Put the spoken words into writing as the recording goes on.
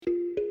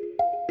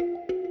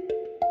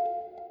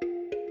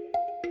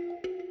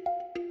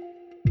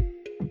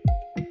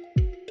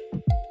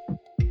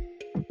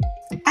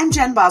I'm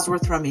Jen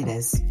Bosworth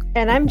Ramirez.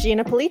 And I'm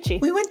Gina Polici.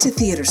 We went to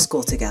theater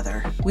school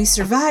together. We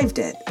survived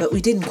it, but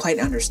we didn't quite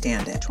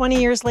understand it.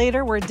 20 years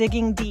later, we're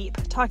digging deep,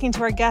 talking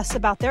to our guests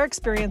about their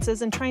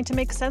experiences and trying to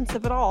make sense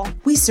of it all.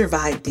 We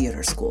survived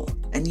theater school,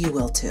 and you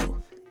will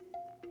too.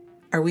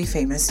 Are we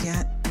famous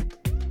yet?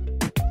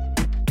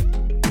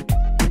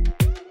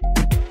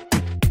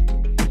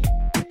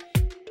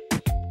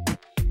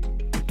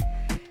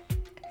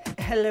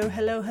 Hello,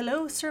 hello,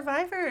 hello,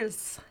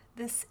 survivors.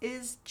 This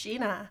is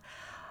Gina.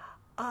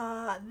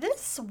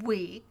 This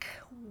week,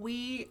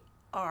 we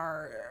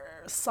are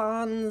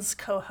sans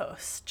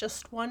co-host,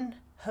 just one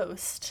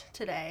host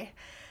today.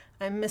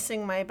 I'm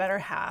missing my better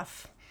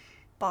half.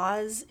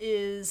 Boz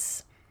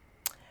is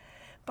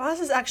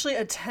actually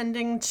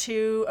attending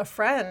to a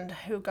friend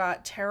who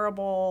got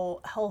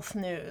terrible health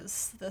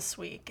news this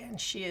week, and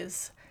she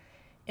is,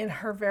 in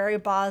her very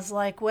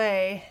Boz-like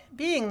way,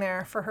 being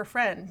there for her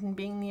friend and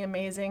being the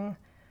amazing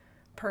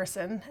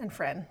person and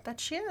friend that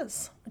she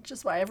is, which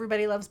is why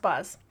everybody loves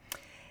Boz.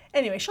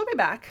 Anyway, she'll be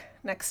back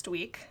next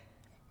week.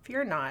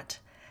 Fear not.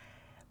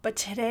 But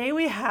today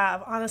we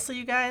have, honestly,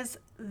 you guys,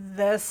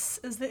 this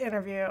is the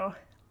interview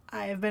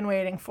I've been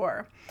waiting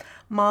for.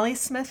 Molly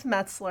Smith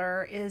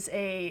Metzler is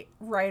a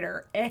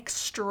writer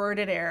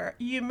extraordinaire.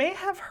 You may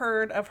have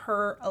heard of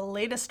her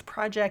latest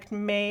project,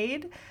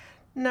 Made,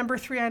 number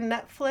 3 on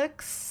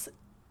Netflix,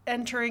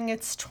 entering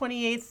its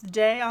 28th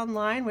day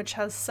online, which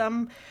has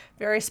some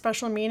very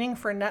special meaning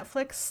for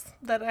Netflix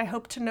that I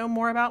hope to know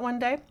more about one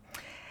day.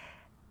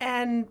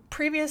 And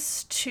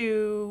previous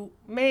to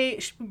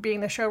Made,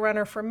 being the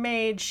showrunner for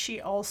Made,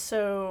 she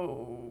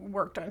also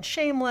worked on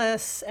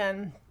Shameless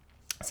and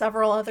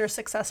several other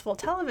successful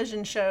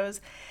television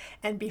shows.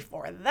 And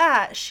before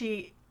that,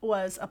 she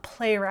was a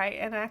playwright.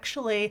 And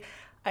actually,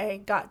 I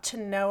got to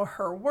know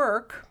her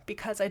work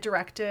because I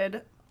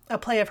directed a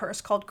play of hers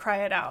called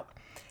Cry It Out.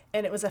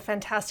 And it was a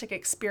fantastic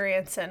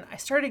experience. And I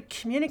started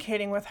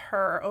communicating with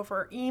her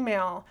over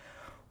email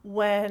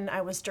when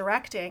I was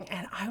directing,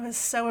 and I was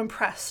so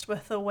impressed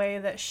with the way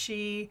that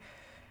she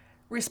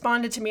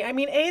responded to me. I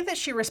mean, A, that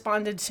she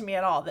responded to me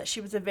at all, that she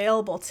was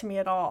available to me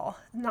at all,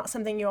 not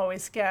something you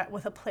always get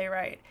with a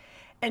playwright,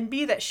 and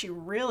B, that she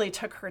really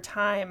took her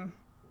time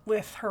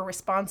with her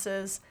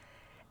responses,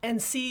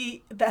 and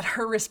C, that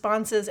her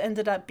responses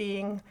ended up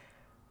being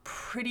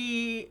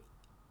pretty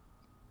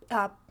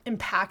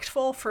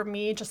impactful for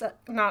me, just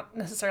not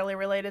necessarily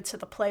related to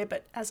the play,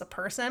 but as a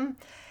person.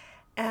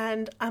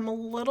 And I'm a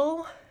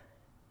little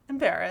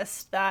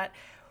embarrassed that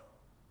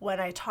when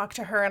I talked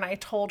to her and I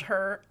told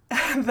her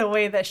the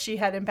way that she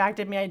had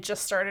impacted me, I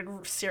just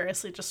started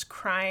seriously just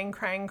crying.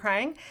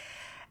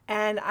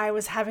 And I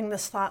was having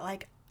this thought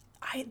like,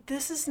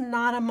 this is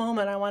not a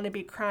moment I want to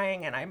be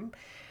crying. And I'm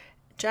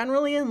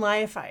generally in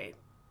life, I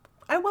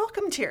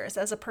welcome tears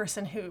as a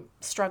person who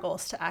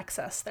struggles to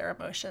access their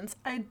emotions.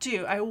 I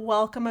do. I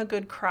welcome a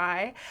good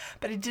cry,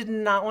 but I did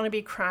not want to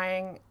be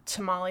crying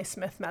to Molly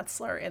Smith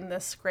Metzler in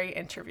this great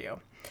interview.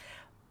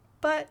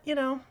 But, you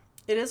know,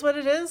 it is what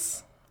it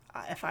is.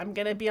 If I'm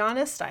going to be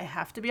honest, I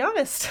have to be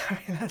honest.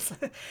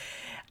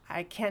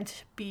 I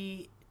can't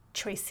be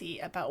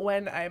choicy about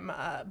when I'm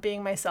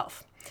being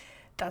myself.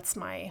 That's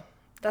my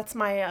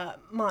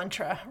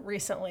mantra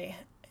recently.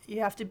 You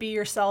have to be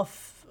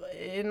yourself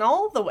in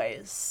all the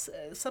ways.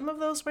 Some of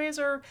those ways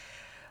are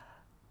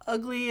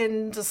ugly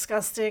and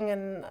disgusting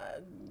and,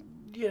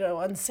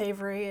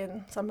 unsavory,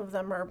 and some of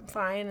them are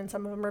fine, and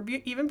some of them are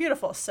even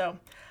beautiful. So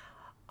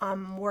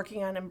I'm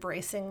working on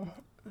embracing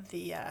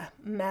the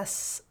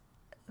mess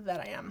that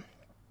I am.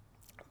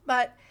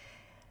 But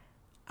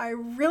I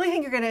really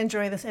think you're going to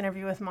enjoy this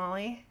interview with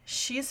Molly.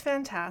 She's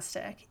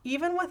fantastic,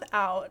 even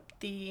without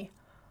the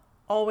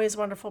always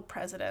wonderful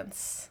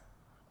presence.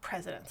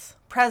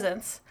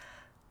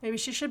 Maybe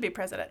she should be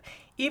president.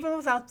 Even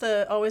without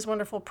the always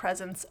wonderful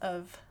presence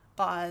of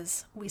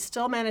Boz, we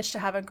still managed to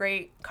have a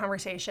great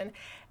conversation.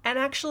 And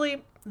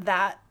actually,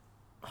 that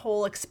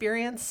whole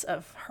experience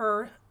of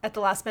her at the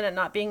last minute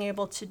not being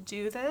able to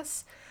do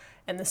this,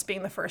 and this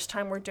being the first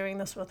time we're doing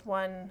this with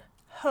one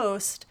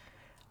host,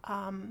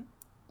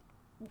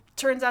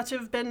 turns out to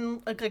have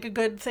been like a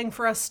good thing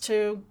for us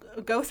to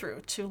go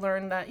through, to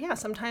learn that,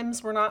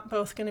 sometimes we're not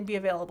both going to be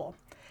available.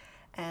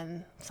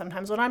 And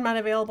sometimes when I'm not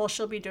available,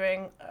 she'll be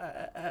doing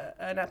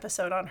an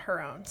episode on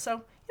her own.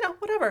 So,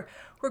 whatever.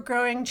 We're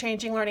growing,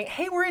 changing, learning.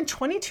 Hey, we're in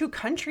 22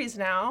 countries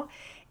now.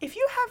 If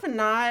you have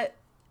not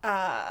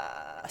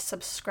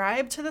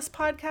subscribed to this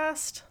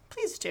podcast,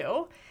 please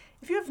do.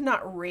 If you have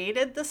not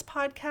rated this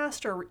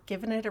podcast or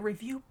given it a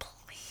review,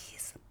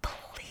 please do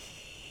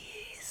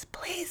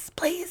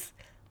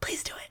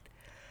it.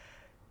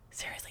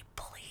 Seriously,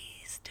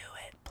 please do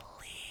it.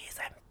 Please,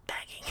 I'm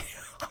begging you.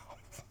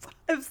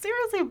 I'm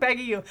seriously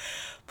begging you.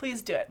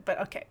 Please do it. But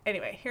okay,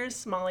 anyway,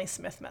 here's Molly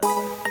Smith Metzler.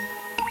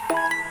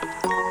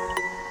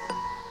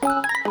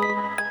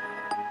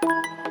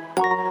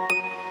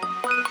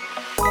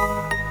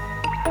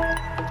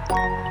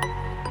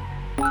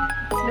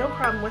 No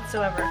problem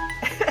whatsoever.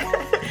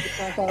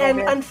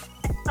 And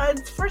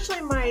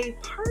unfortunately, my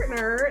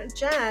partner,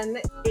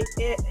 Jen,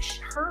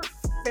 her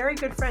very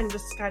good friend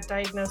just got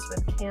diagnosed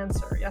with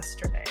cancer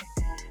yesterday,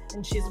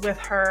 and she's with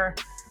her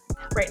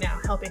right now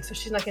helping, so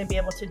she's not going to be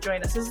able to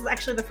join us. This is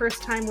actually the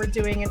first time we're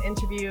doing an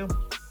interview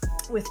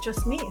with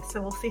just me,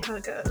 so we'll see how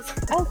it goes.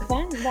 Oh,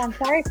 fun. Well, I'm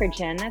sorry for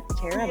Jen. That's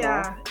terrible.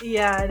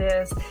 Yeah, it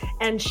is.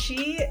 And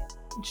she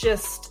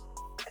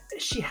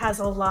has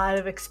a lot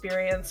of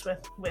experience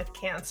with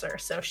cancer,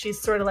 so she's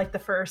sort of like the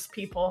first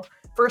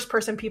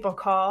person people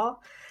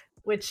call,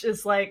 which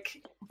is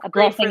like A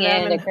great for blessing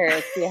them. and a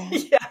curse.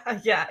 Yeah.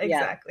 Yeah,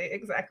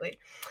 exactly.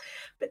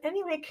 But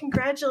anyway,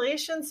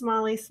 congratulations,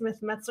 Molly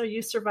Smith Metzler.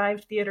 You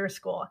survived theater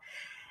school.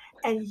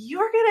 And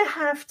you're going to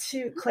have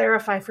to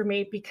clarify for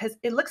me, because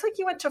it looks like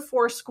you went to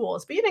 4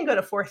 schools, but you didn't go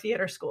to 4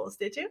 theater schools,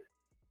 did you?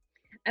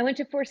 I went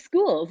to 4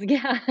 schools.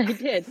 Yeah, I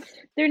did.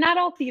 They're not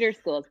all theater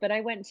schools, but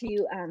I went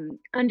to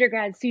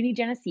undergrad SUNY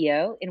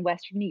Geneseo in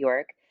Western New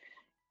York.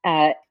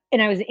 Uh,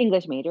 and I was an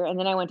English major. And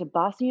then I went to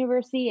Boston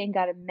University and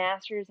got a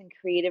master's in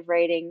creative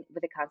writing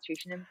with a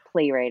concentration in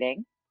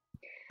playwriting.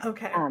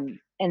 Okay.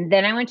 And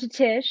then I went to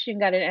Tisch and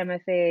got an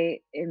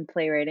MFA in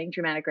playwriting,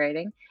 dramatic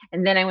writing.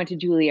 And then I went to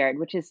Juilliard,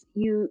 which is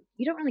you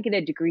don't really get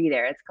a degree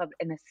there. It's called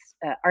an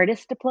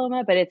artist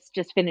diploma, but it's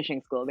just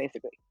finishing school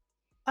basically.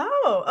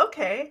 Oh,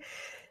 okay.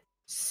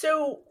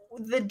 So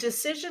the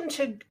decision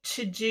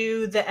to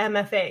do the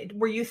MFA,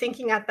 were you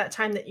thinking at that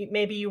time that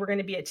maybe you were going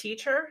to be a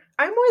teacher?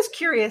 I'm always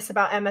curious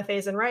about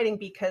MFAs in writing,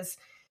 because,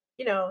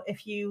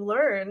 if you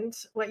learned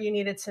what you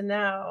needed to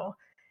know,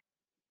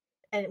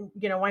 and,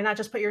 why not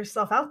just put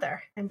yourself out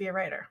there and be a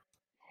writer?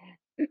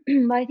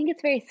 Well, I think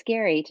it's very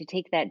scary to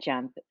take that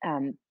jump.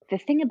 The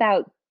thing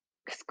about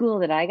school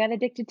that I got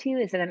addicted to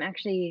is that I'm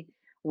actually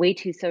way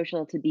too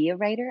social to be a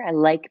writer. I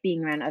like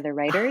being around other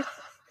writers.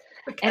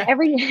 And Okay.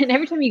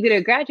 every time you go to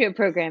a graduate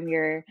program,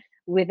 you're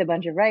with a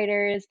bunch of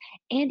writers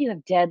and you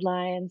have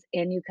deadlines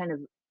and you kind of,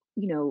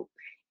 you know,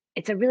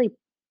 it's a really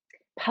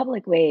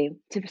public way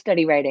to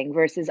study writing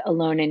versus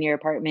alone in your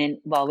apartment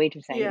while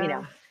waitressing,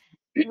 Yeah,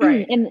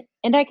 right.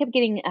 and I kept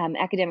getting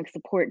academic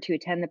support to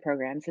attend the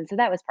programs, and so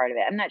that was part of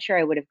it. I'm not sure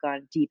I would have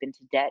gone deep into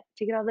debt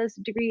to get all those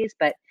degrees,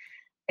 but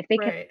if they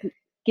kept Right.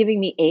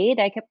 giving me aid,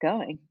 I kept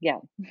going. Yeah.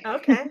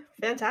 Okay,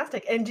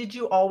 fantastic. And did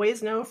you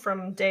always know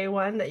from day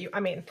one that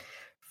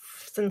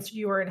since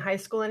you were in high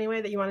school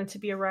anyway, that you wanted to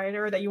be a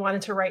writer, or that you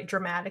wanted to write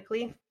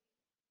dramatically?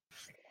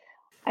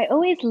 I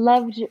always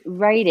loved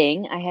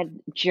writing. I had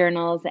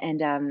journals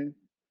and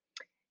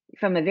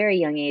from a very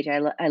young age,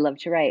 I love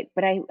to write,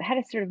 but I had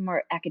a sort of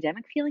more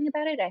academic feeling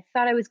about it. I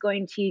thought I was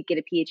going to get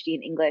a PhD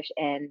in English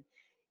and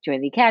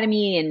join the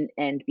academy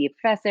and be a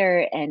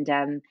professor. And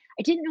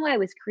I didn't know I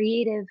was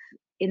creative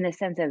in the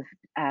sense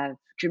of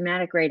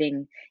dramatic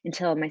writing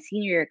until my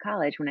senior year of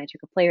college when I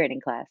took a playwriting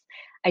class.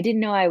 I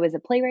didn't know I was a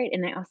playwright,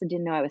 and I also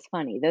didn't know I was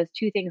funny. Those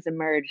two things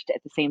emerged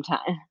at the same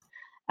time.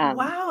 Um,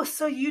 Wow,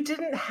 so you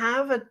didn't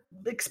have a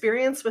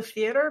experience with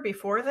theater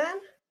before then?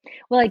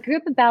 Well, I grew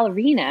up a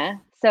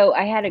ballerina, so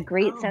I had a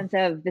great Oh. sense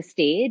of the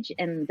stage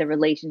and the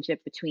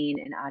relationship between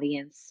an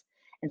audience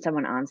and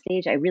someone on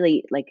stage. I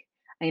really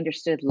I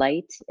understood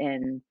light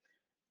and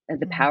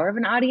the Mhm. power of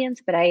an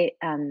audience, but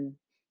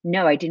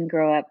no, I didn't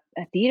grow up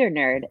a theater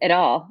nerd at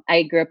all.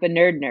 I grew up a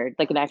nerd,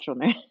 like an actual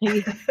nerd.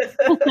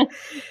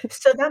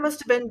 So that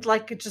must have been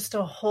like just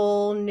a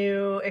whole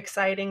new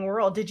exciting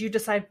world. Did you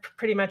decide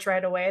pretty much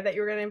right away that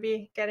you were going to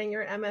be getting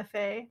your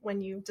MFA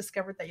when you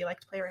discovered that you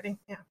liked playwriting?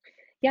 Yeah.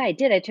 Yeah, I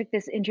did. I took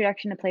this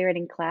introduction to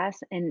playwriting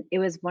class, and it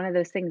was one of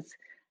those things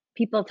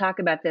people talk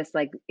about this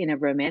like in a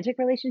romantic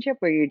relationship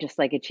where you're just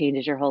like it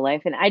changes your whole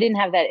life. And I didn't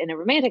have that in a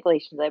romantic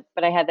relationship,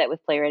 but I had that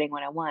with playwriting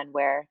 101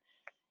 where,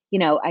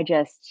 I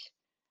just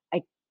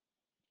I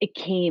it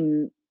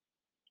came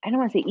I don't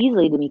want to say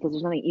easily to me because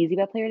there's nothing easy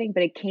about playwriting,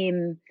 but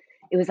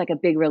it was like a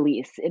big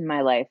release in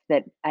my life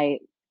that I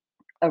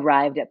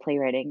arrived at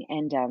playwriting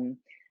and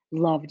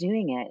love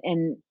doing it.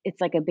 And it's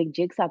like a big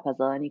jigsaw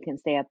puzzle and you can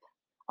stay up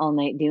all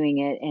night doing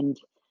it. And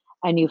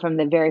I knew from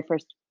the very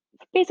first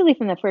basically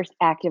from the first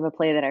act of a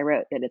play that I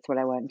wrote that it's what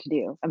I wanted to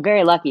do. I'm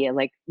very lucky. It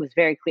was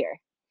very clear.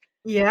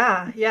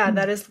 Yeah,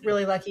 that is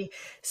really lucky.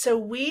 So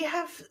we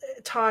have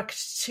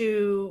talked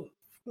to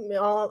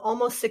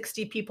almost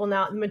 60 people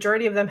now. The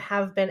majority of them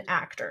have been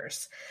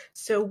actors.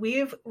 So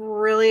we've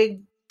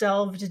really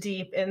delved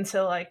deep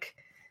into like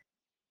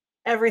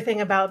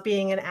everything about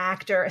being an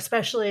actor,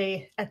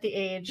 especially at the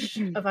age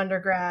of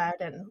undergrad,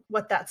 and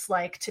what that's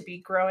like to be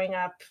growing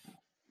up,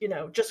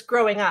 just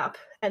growing up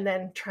and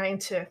then trying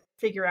to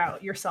figure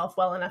out yourself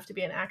well enough to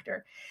be an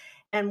actor,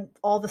 and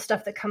all the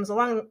stuff that comes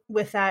along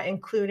with that,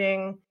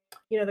 including,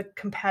 the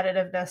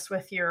competitiveness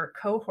with your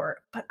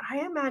cohort. But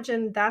I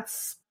imagine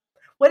that's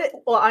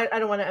I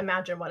don't want to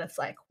imagine what it's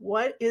like.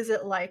 What is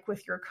it like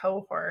with your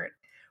cohort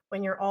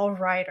when you're all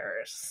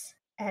writers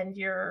and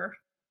you're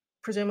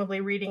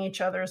presumably reading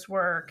each other's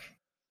work,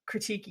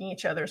 critiquing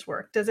each other's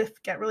work? Does it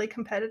get really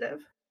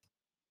competitive?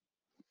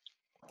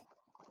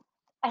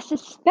 I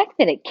suspect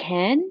that it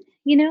can.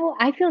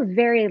 I feel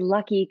very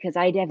lucky because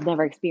I have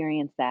never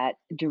experienced that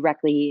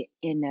directly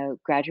in a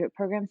graduate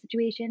program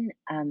situation.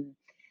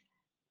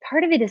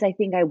 Part of it is I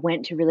think I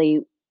went to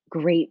really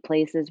great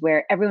places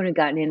where everyone who'd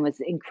gotten in was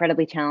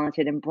incredibly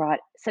talented and brought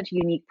such a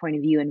unique point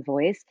of view and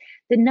voice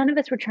that none of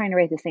us were trying to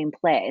write the same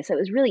play. So it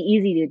was really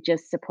easy to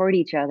just support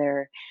each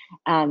other.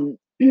 And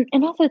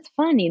also it's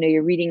fun,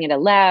 you're reading it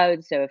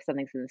aloud. So if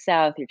something's in the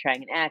South, you're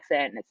trying an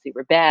accent and it's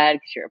super bad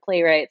because you're a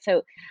playwright.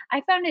 So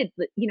I found it,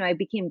 I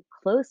became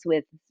close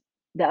with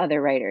the other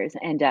writers.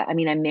 And I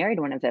mean, I married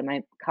one of them,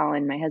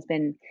 Colin, my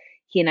husband.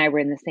 He and I were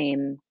in the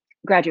same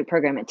graduate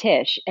program at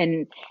Tisch,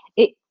 and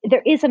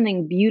there is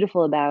something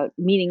beautiful about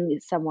meeting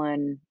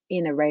someone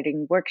in a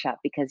writing workshop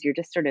because you're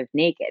just sort of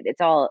naked. It's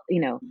all,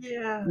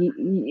 Yeah.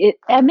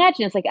 I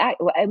imagine it's like I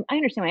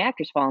understand why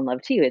actors fall in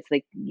love too. It's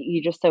like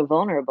you're just so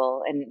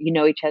vulnerable and you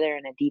know each other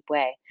in a deep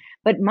way.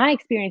 But my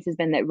experience has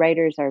been that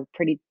writers are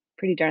pretty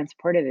darn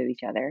supportive of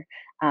each other.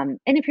 And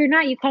if you're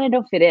not, you kind of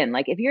don't fit in.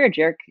 Like if you're a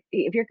jerk,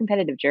 if you're a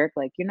competitive jerk,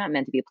 like you're not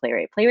meant to be a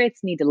playwright.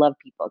 Playwrights need to love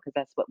people because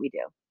that's what we do.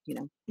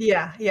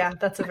 Yeah,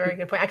 that's a very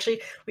good point.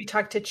 Actually, we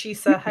talked to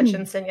Chisa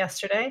Hutchinson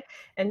yesterday,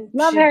 and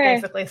Love she her.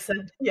 basically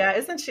said, yeah,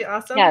 isn't she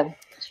awesome? Yeah,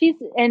 she's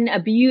and a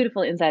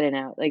beautiful inside and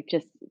out. Like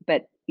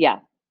but yeah.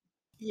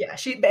 Yeah,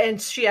 she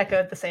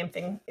echoed the same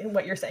thing in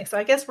what you're saying. So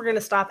I guess we're going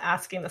to stop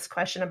asking this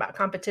question about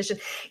competition.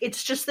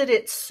 It's just that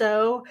it's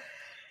so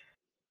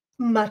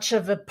much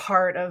of a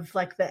part of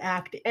like the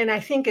act, and I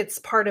think it's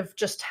part of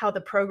just how the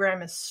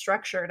program is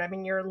structured. I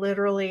mean, you're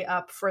literally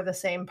up for the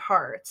same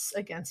parts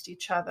against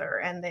each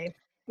other, and they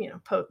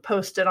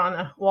post it on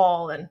a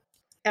wall and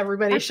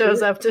everybody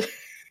shows up to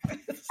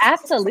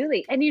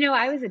Absolutely. And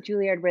I was at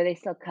Juilliard where they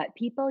still cut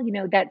people.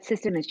 That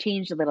system has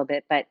changed a little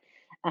bit, but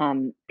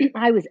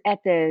I was at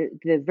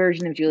the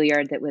version of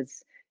Juilliard that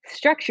was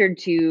structured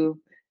to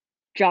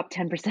drop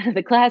 10% of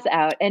the class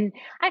out. And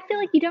I feel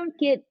like you don't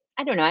get,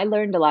 I don't know, I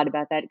learned a lot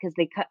about that because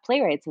they cut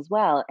playwrights as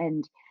well.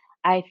 And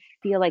I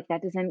feel like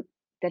that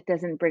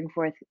doesn't bring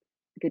forth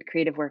good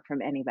creative work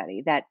from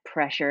anybody. That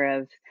pressure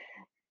of,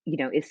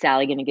 is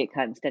Sally going to get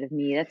cut instead of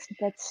me? That's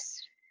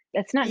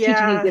not teaching you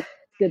yeah,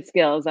 good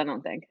skills, I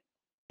don't think.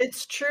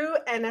 it's true.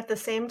 And at the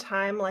same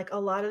time, like a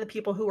lot of the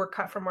people who were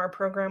cut from our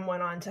program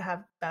went on to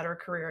have better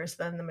careers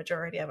than the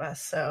majority of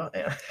us. So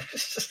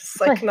it's just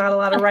like not a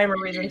lot of rhyme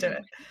or reason to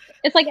it.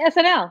 It's like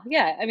SNL.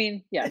 Yeah. I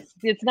mean, yeah,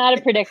 it's not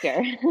a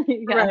predictor.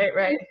 Yeah.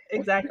 Right,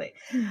 exactly.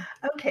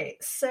 Okay,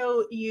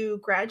 so you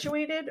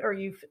graduated, or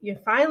you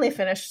finally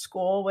finished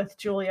school with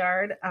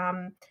Juilliard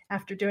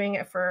after doing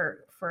it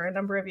for a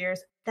number of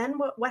years. Then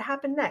what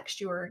happened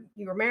next? You were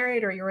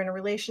married, or you were in a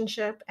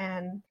relationship,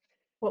 and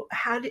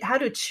how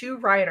do two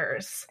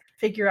writers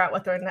figure out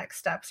what their next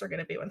steps are going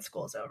to be when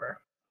school's over?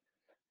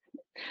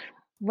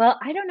 Well,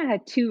 I don't know how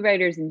two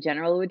writers in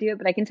general would do it,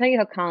 but I can tell you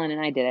how Colin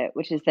and I did it,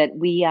 which is that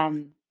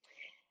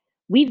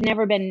we've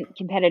never been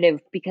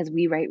competitive because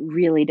we write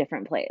really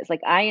different plays.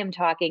 Like I am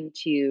talking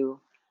to,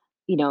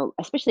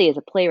 especially as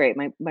a playwright,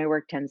 my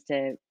work tends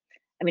to,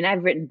 I mean,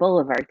 I've written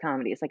boulevard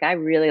comedies. Like I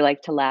really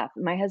like to laugh.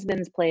 My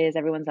husband's plays,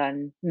 everyone's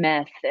on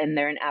meth and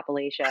they're in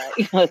Appalachia.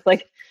 It's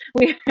like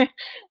we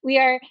we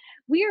are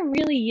we are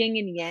really yin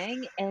and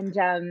yang.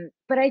 And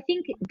but I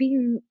think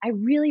I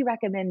really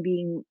recommend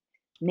being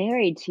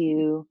married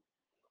to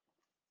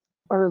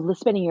or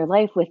spending your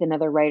life with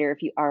another writer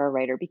if you are a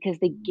writer because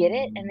they get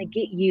it and they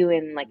get you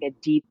in like a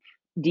deep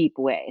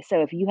way.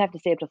 So if you have to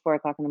stay up till 4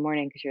 o'clock in the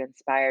morning because you're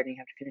inspired and you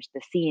have to finish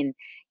the scene,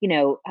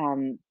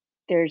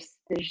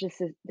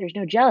 there's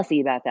no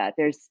jealousy about that.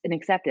 There's an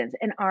acceptance.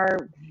 And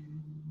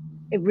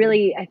it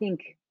really, I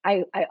think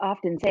I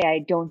often say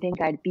I don't think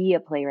I'd be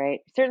a playwright.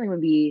 Certainly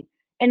wouldn't be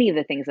any of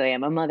the things that I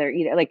am, a mother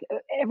either. Like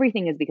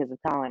everything is because of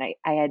Colin.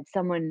 I had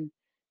someone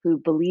who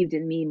believed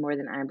in me more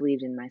than I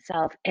believed in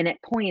myself. And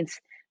at points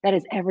that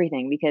is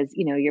everything because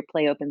your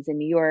play opens in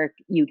New York,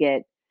 you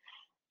get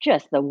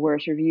just the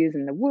worst reviews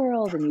in the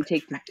world, and you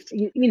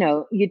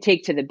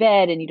take to the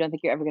bed and you don't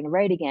think you're ever going to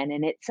write again.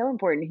 And it's so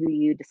important who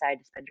you decide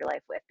to spend your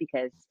life with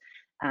because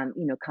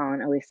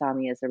Colin always saw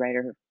me as a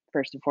writer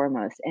first and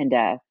foremost. And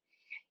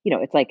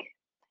it's like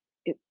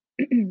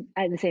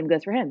the same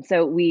goes for him.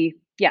 So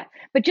yeah,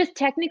 but just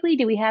technically,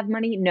 do we have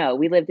money? No,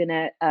 we lived in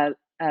a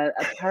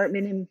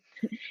apartment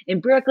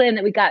in Brooklyn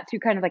that we got through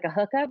kind of like a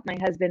hookup. My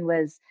husband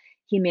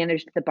he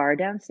managed the bar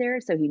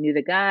downstairs, so he knew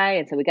the guy,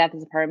 and so we got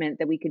this apartment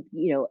that we could,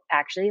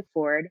 actually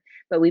afford.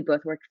 But we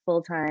both worked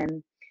full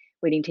time,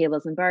 waiting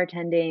tables and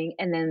bartending.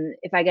 And then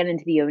if I got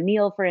into the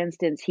O'Neill, for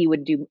instance, he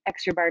would do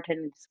extra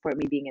bartending to support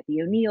me being at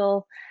the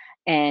O'Neill.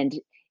 And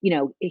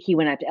he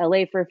went out to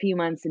LA for a few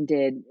months and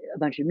did a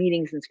bunch of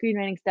meetings and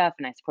screenwriting stuff.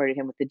 And I supported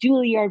him with the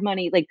Juilliard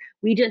money. Like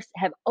we just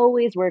have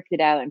always worked it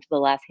out until the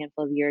last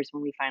handful of years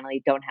when we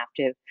finally don't have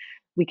to.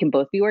 We can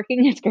both be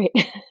working. It's great.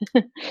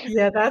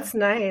 Yeah, that's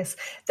nice.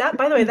 That,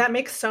 by the way, that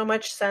makes so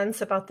much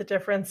sense about the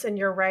difference in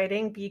your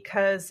writing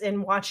because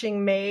in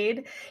watching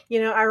Made,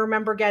 I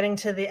remember getting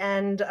to the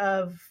end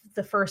of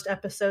the first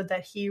episode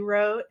that he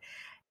wrote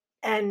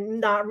and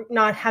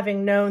not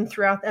having known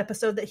throughout the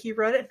episode that he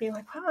wrote it, being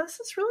like, wow, this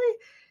is really,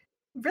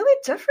 really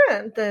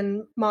different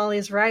than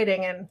Molly's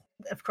writing. And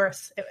of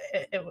course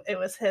it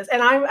was his.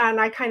 And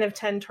I kind of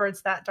tend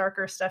towards that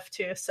darker stuff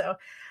too. So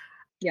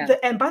Yeah.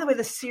 And by the way,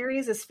 the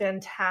series is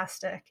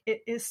fantastic.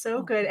 It is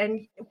so good.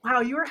 And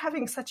wow, you are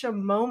having such a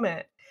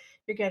moment.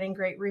 You're getting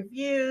great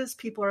reviews.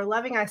 People are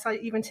loving. I saw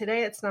even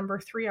today it's number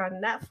 3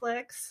 on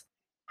Netflix.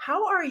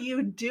 How are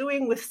you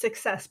doing with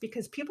success?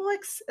 Because people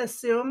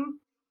assume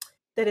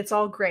that it's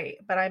all great,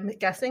 but I'm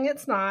guessing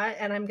it's not,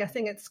 and I'm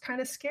guessing it's kind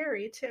of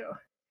scary too.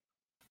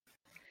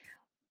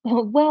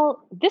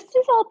 Well, this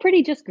is all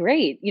pretty just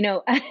great, you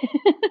know?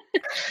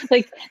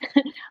 Like,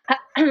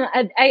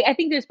 I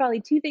think there's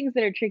probably 2 things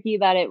that are tricky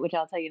about it, which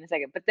I'll tell you in a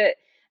second, but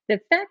the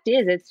fact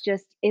is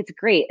it's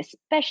great,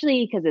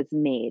 especially because it's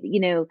Made, you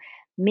know?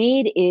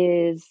 Made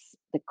is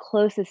the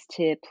closest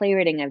to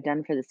playwriting I've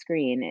done for the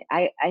screen.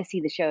 I see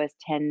the show as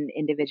 10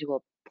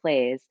 individual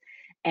plays,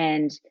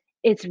 and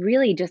it's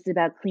really just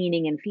about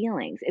cleaning and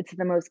feelings. It's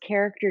the most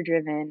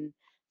character-driven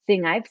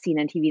thing I've seen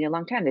on TV in a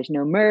long time. There's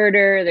no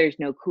murder, there's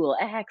no cool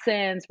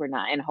accents, we're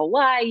not in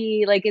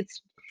Hawaii, like,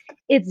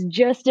 it's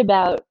just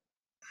about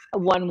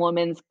one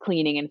woman's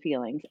cleaning and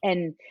feelings,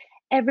 and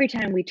every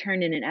time we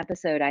turned in an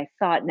episode, I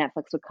thought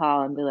Netflix would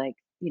call and be like,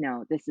 you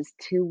know, "This is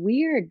too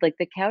weird, like,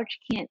 the couch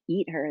can't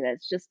eat her,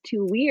 that's just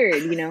too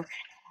weird," you know?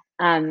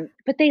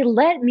 But they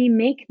let me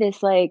make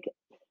this, like,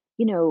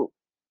 you know,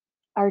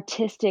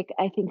 artistic,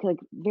 I think, like,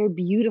 very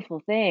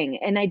beautiful thing,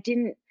 and I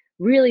didn't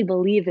really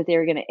believe that they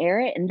were gonna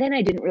air it, and then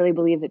I didn't really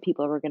believe that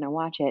people were gonna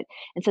watch it,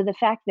 and so the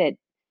fact that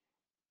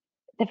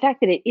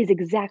it is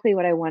exactly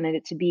what I wanted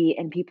it to be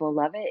and people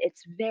love it,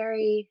 it's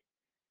very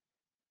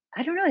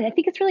I don't know, I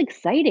think it's really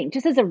exciting.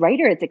 Just as a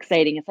writer, it's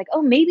exciting. It's like,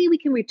 "Oh, maybe we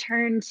can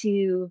return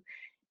to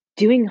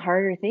doing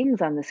harder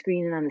things on the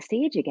screen and on the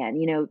stage again,"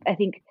 you know? I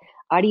think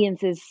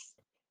audiences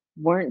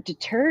weren't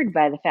deterred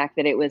by the fact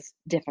that it was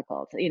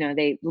difficult, you know,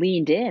 they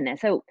leaned in, and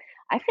so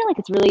I feel like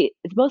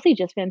it's mostly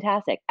just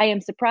fantastic. I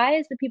am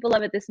surprised that people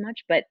love it this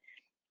much, but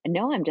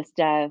no,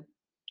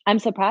 I'm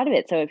so proud of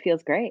it, so it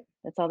feels great.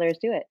 That's all there is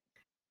to it.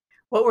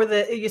 What were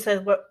you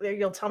said, what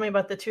you'll tell me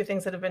about the 2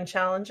 things that have been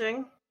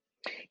challenging?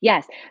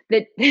 Yes,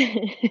 but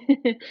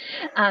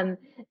um,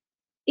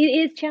 it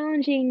is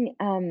challenging,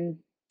 and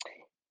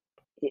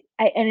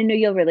I know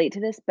you'll relate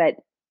to this, but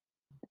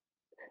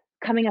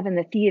coming up in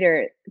the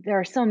theater, there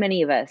are so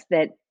many of us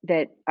that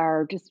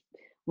are just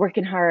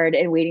working hard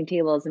and waiting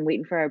tables and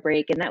waiting for our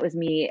break, and that was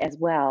me as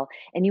well.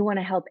 And you want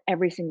to help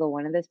every single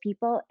one of those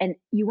people, and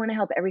you want to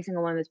help every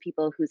single one of those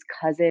people whose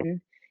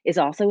cousin is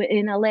also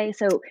in LA.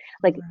 So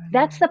like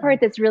that's the part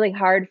Right. that's really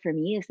hard for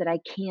me is that I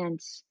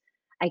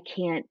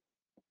can't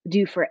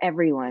do for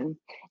everyone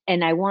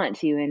and I want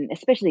to, and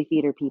especially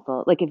theater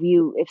people. Like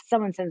if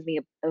someone sends me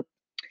a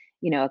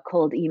you know, a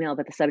cold email,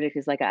 but the subject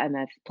is like I'm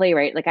a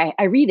playwright. Like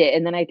I read it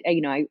and then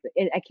you know, I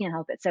can't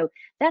help it. So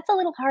that's a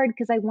little hard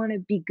because I want to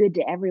be good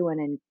to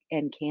everyone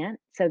and can't.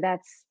 So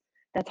that's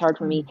hard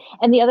for me. Mm.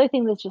 And the other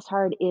thing that's just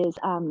hard is,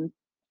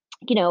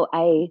 you know,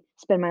 I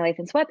spend my life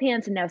in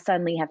sweatpants and now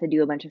suddenly have to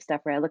do a bunch of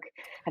stuff where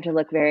have to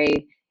look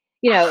very,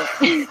 you know,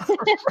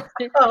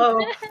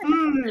 Oh,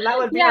 that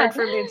would be yeah, hard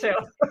for me too.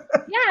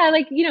 yeah,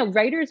 like, you know,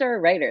 writers are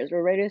writers.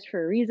 We're writers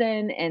for a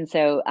reason. And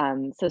so,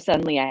 so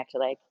suddenly I have to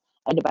like,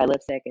 I had to buy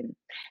lipstick. And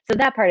so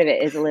that part of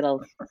it is a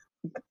little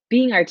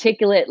being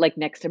articulate, like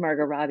next to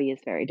Margot Robbie is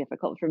very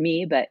difficult for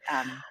me. But,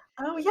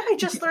 Oh yeah, I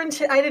just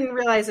learned I didn't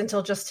realize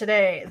until just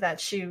today that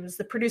she was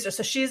the producer.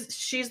 So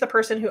she's the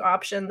person who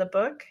optioned the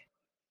book.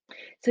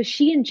 so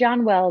she and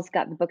John Wells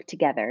got the book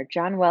together.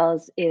 John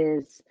Wells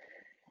is,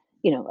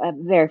 you know, a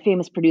very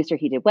famous producer.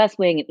 He did West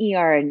Wing and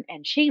ER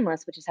and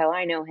Shameless, which is how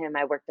I know him.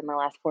 I worked in the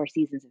last 4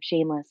 seasons of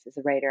Shameless as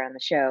a writer on the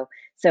show.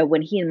 So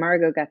when he and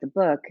Margot got the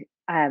book,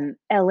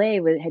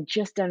 had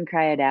just done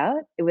Cry It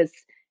Out.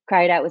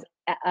 Cry It Out was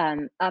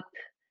up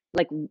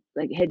like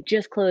had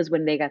just closed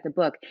when they got the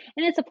book,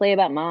 and it's a play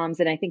about moms.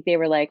 And I think they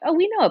were like, "Oh,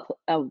 we know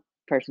a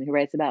person who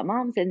writes about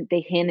moms," and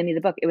they handed me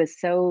the book. It was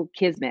so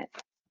kismet.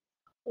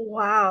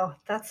 Wow,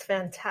 that's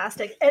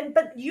fantastic. And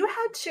but you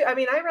had to, I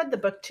mean, I read the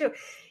book too.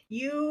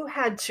 You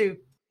had to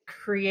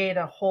create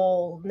a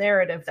whole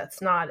narrative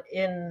that's not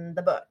in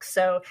the book.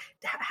 So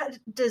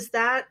does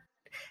that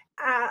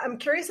I'm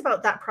curious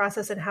about that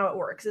process and how it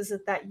works. Is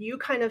it that you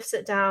kind of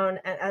sit down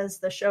as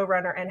the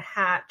showrunner and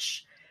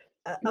hatch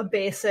a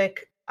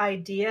basic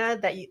idea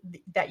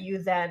that you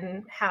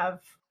then have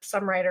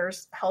some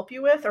writers help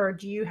you with, or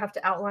do you have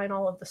to outline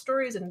all of the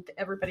stories and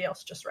everybody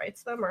else just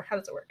writes them, or how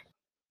does it work?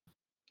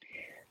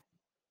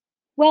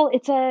 Well,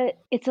 it's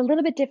a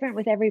little bit different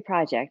with every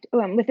project.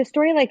 With a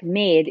story like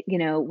Made, you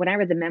know, when I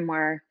read the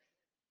memoir,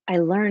 I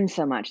learned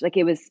so much. Like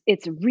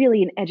it's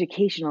really an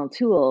educational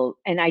tool,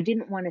 and I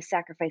didn't want to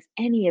sacrifice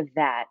any of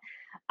that.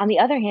 On the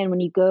other hand,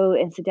 when you go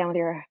and sit down with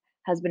your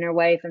husband or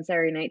wife on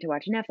Saturday night to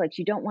watch Netflix,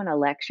 you don't want to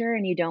lecture,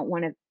 and you don't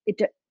want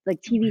to.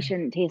 Like TV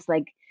shouldn't taste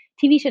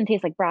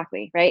like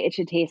broccoli, right? It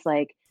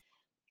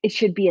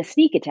should be a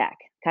sneak attack,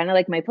 kind of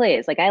like my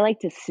plays. Like I like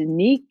to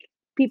sneak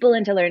people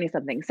into learning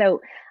something. So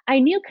I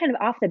knew kind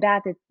of off the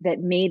bat that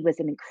Made was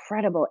an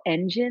incredible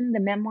engine, the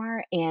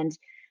memoir, and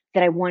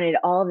that I wanted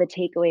all the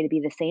takeaway to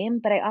be the same.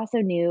 But I also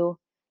knew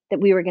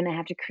that we were going to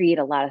have to create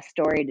a lot of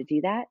story to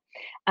do that.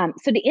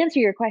 So to answer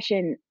your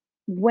question,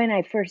 when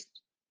I first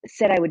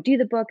said I would do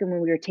the book, and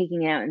when we were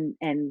taking it out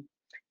and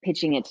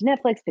pitching it to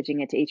Netflix,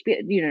 pitching it to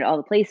HBO, all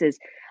the places,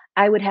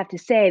 I would have to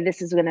say,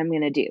 this is what I'm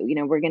going to do.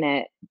 We're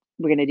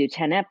going to do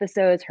 10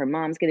 episodes. Her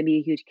mom's going to be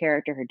a huge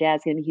character. Her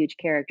dad's going to be a huge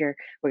character.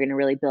 We're going to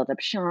really build up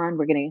Sean.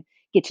 We're going to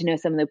get to know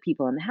some of the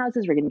people in the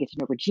houses. We're going to get to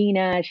know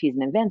Regina. She's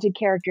an invented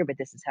character, but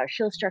this is how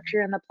she'll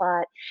structure in the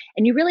plot.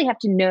 And you really have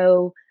to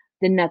know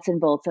the nuts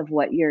and bolts of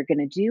what you're going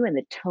to do and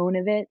the tone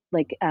of it.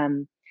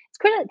 It's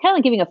kind of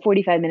like giving a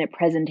 45-minute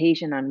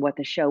presentation on what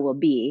the show will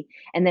be.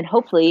 And then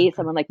hopefully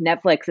someone like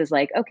Netflix is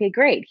like, okay,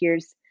 great,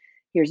 here's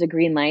a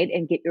green light,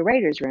 and get your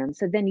writer's room.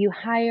 So then you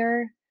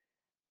hire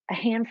a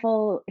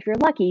handful. If you're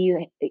lucky,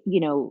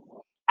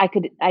 I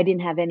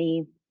didn't have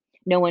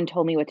no one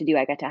told me what to do.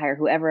 I got to hire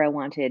whoever I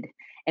wanted.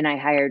 And I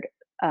hired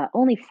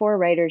only 4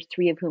 writers,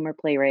 3 of whom are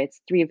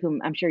playwrights, 3 of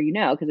whom I'm sure you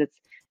know, because it's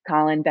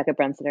Colin, Becca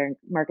Brunstetter, and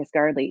Marcus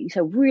Gardley.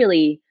 So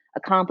really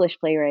accomplished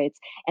playwrights.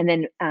 And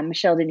then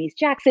Michelle Denise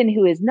Jackson,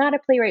 who is not a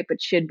playwright,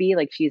 but should be,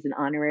 like, she's an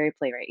honorary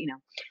playwright,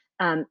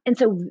 and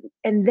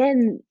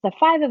then the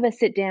 5 of us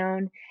sit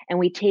down and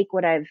we take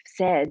what I've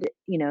said,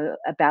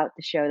 about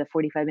the show, the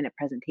 45-minute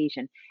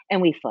presentation,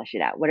 and we flesh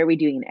it out. What are we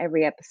doing in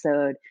every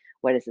episode?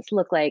 What does this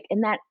look like?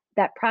 And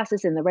that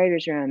process in the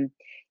writer's room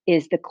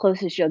is the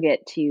closest you'll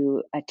get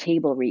to a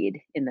table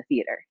read in the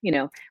theater,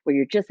 where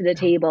you're just at a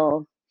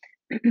table,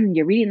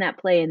 you're reading that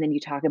play, and then you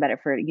talk about it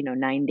for,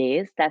 9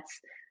 days.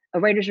 That's a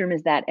writer's room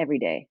is that every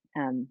day.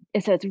 And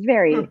so it's a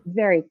very,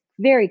 very,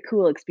 very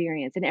cool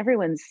experience, and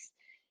everyone's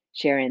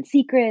sharing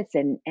secrets,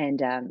 and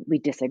we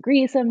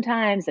disagree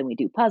sometimes, and we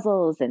do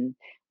puzzles, and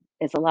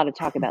it's a lot of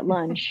talk about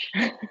lunch.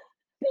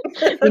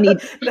 we need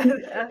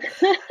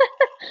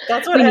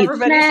That's what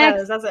everybody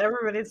says. That's what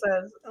everybody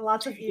says.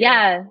 Lots of eating.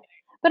 Yeah.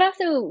 But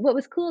also, what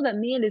was cool about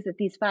me is that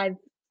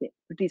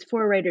these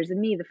 4 writers and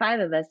me, the 5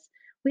 of us,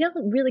 we all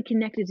really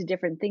connected to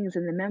different things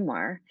in the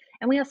memoir.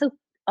 And we also,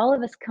 all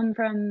of us can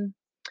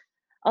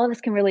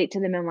relate to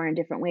the memoir in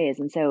different ways.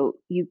 And so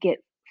you get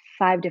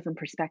 5 different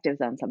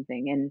perspectives on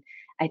something. And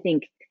I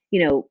think,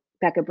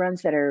 Becca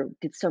Brunstetter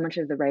did so much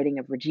of the writing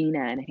of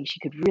Regina, and I think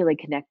she could really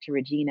connect to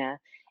Regina.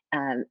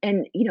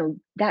 And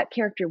that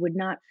character would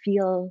not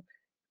feel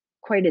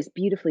quite as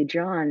beautifully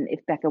drawn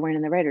if Becca weren't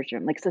in the writer's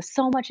room.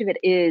 So much of it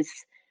is,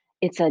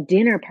 it's a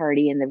dinner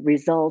party, and the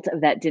result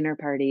of that dinner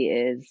party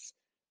is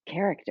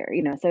character,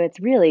 so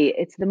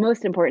it's the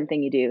most important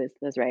thing you do as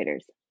those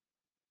writers.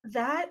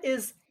 That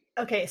is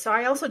okay. So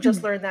I also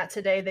just learned that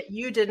today, that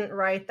you didn't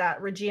write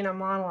that Regina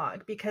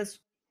monologue, because,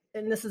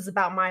 and this is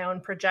about my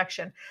own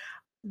projection,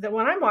 that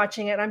when I'm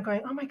watching it, I'm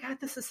going, oh my God,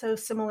 this is so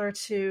similar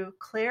to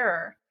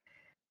Claire.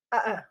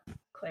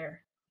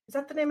 Claire. Is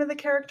that the name of the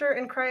character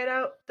in Cry It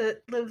Out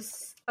that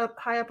lives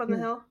high up on the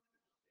hill?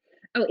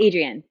 Oh,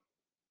 Adrienne.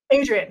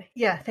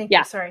 Yeah, thank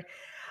you. Sorry.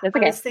 That's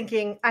okay. I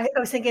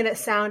was thinking it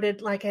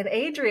sounded like an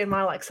Adrienne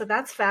monologue. So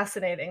that's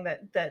fascinating.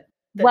 That.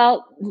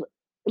 Well,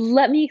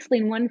 let me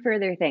explain one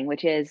further thing,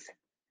 which is,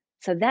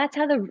 so that's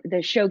how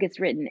the show gets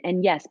written.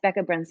 And yes,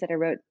 Becca Brunstetter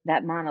wrote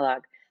that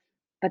monologue.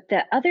 But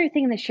the other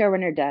thing the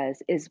showrunner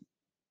does is,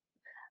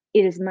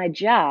 it is my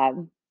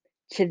job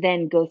to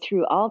then go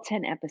through all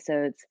 10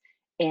 episodes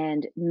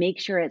and make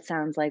sure it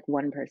sounds like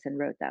one person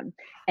wrote them.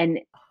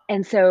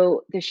 And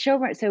so the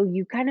showrunner, so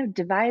you kind of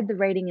divide the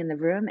writing in the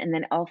room, and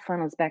then all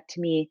funnels back to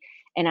me,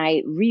 and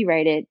I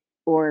rewrite it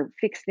or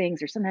fix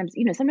things. Or sometimes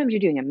you're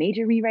doing a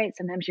major rewrite.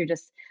 Sometimes you're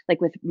just, like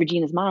with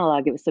Regina's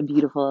monologue, it was so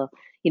beautiful.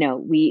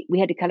 We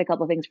had to cut a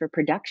couple things for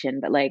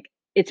production, but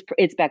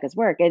it's Becca's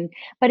work.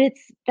 But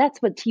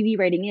that's what TV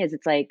writing is.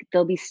 It's like,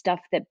 there'll be stuff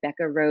that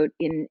Becca wrote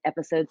in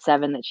episode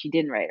 7 that she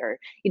didn't write, or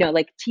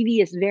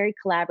TV is very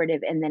collaborative,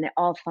 and then it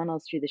all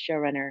funnels through the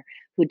showrunner,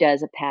 who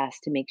does a pass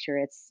to make sure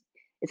it's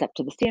up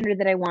to the standard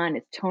that I want.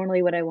 It's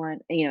totally what I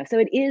want. So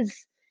it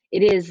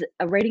is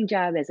a writing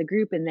job as a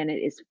group, and then it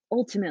is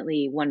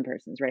ultimately one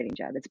person's writing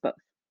job. It's both.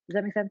 Does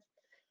that make sense?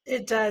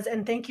 It does.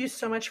 And thank you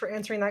so much for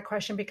answering that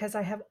question, because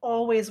I have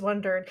always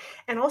wondered,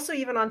 and also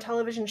even on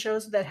television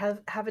shows that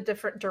have a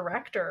different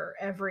director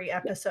every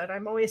episode,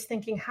 I'm always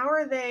thinking, how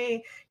are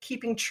they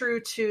keeping true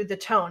to the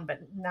tone?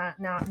 But now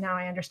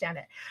I understand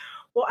it.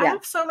 Well, I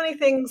have so many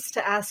things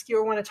to ask you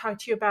or want to talk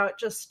to you about.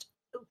 Just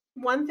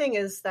one thing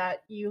is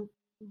that you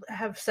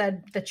have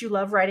said that you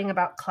love writing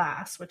about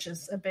class, which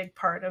is a big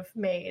part of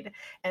Made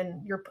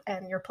and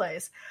your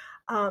plays.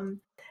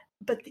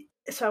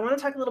 So I want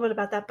to talk a little bit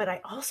about that, but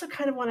I also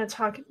kind of want to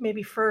talk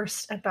maybe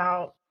first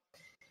about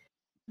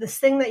this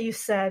thing that you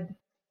said.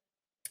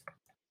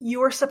 You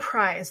were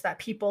surprised that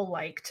people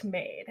liked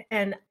Made.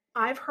 And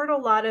I've heard a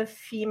lot of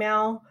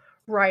female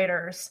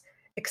writers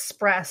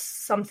express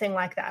something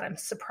like that. I'm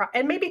surprised.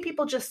 And maybe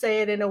people just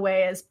say it in a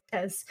way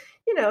as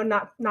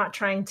not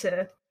trying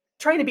to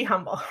be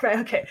humble, right?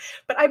 Okay.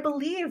 But I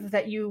believe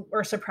that you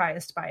were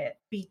surprised by it,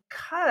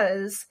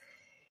 because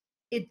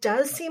it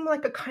does seem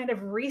like a kind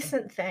of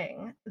recent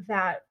thing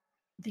that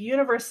the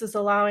universe is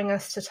allowing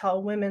us to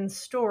tell women's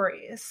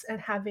stories and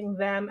having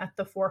them at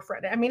the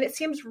forefront. I mean, it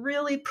seems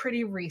really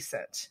pretty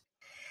recent.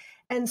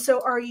 And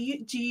so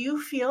do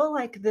you feel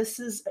like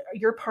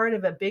you're part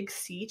of a big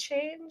sea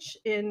change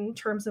in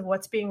terms of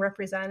what's being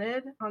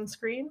represented on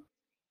screen?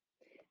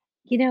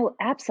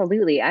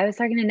 Absolutely. I was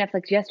talking to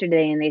Netflix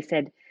yesterday and they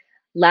said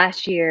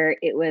last year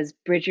it was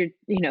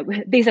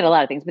they said a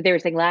lot of things, but they were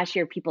saying last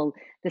year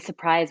the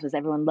surprise was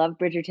everyone loved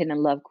Bridgerton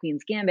and loved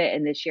Queen's Gambit,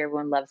 and this year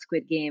everyone loves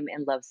Squid Game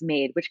and loves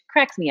Maid, which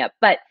cracks me up.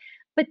 But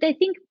I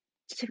think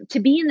to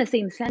be in the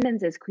same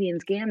sentence as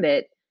Queen's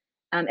Gambit,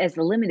 as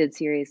the limited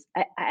series,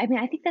 I mean,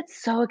 I think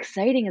that's so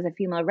exciting as a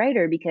female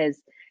writer because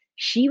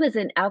she was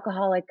an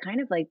alcoholic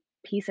kind of like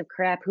piece of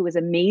crap who was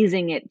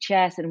amazing at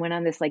chess and went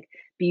on this like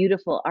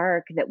beautiful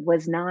arc that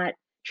was not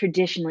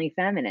traditionally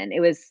feminine. It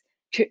was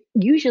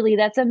usually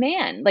that's a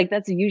man, like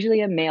that's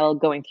usually a male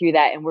going through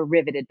that, and we're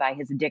riveted by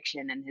his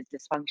addiction and his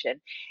dysfunction.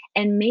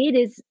 And Maid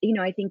is,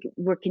 I think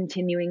we're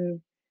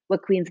continuing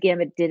what Queen's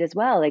Gambit did as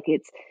well. Like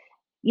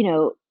you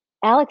know,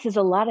 Alex is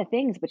a lot of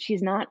things, but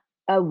she's not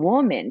a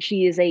woman.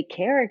 She is a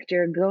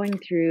character going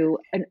through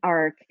an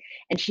arc,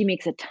 and she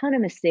makes a ton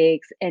of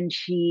mistakes, and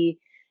she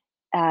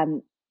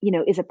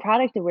is a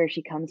product of where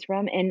she comes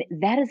from, and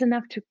that is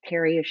enough to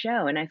carry a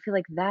show. And I feel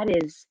like that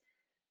is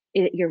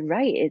you're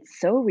right, it's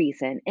so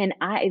recent, and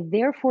I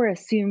therefore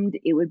assumed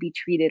it would be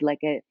treated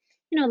like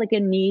like a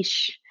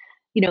niche,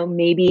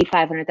 maybe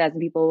 500,000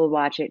 people will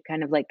watch it,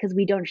 kind of like because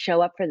we don't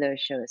show up for those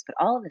shows, but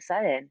all of a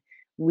sudden,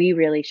 we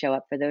really show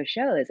up for those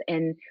shows,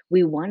 and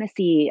we wanna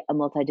see a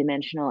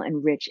multidimensional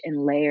and rich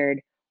and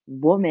layered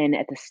woman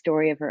at the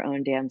story of her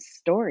own damn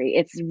story.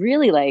 It's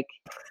really, like,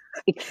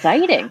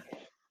 exciting.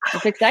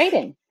 It's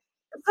exciting.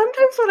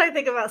 Sometimes when I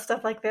think about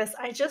stuff like this,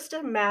 I just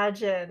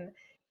imagine,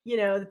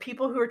 the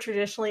people who are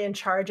traditionally in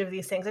charge of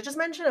these things. I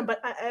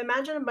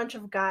imagine a bunch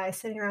of guys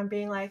sitting around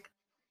being like,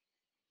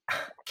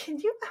 can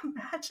you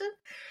imagine?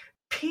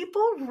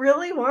 People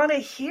really want to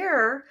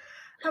hear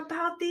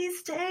about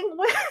these dang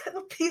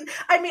women.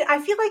 I mean, I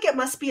feel like it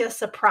must be a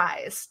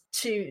surprise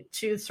to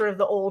sort of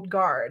the old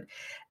guard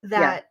Yeah.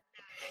 that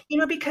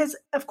because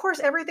of course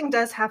everything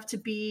does have to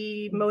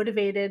be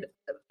motivated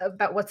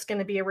about what's going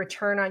to be a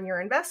return on your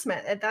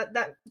investment. And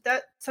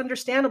that's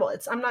understandable.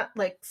 I'm not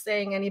like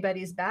saying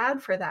anybody's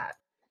bad for that.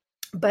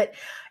 But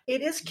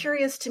it is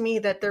curious to me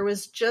that there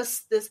was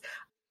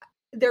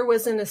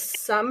an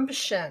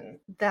assumption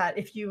that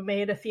if you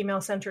made a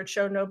female-centered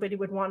show, nobody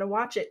would want to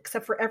watch it,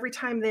 except for every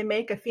time they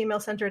make a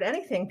female-centered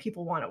anything,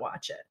 people want to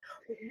watch it.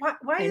 Why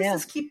I does know.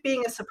 this keep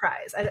being a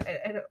surprise? I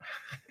don't.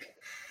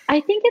 I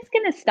think it's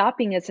gonna stop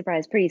being a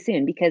surprise pretty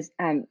soon because,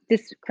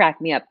 this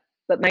cracked me up,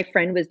 but my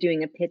friend was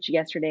doing a pitch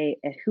yesterday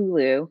at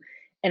Hulu,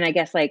 and I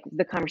guess, like,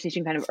 the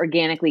conversation kind of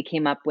organically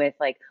came up with,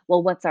 like,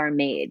 "Well, what's our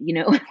Maid?"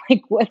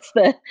 Like, what's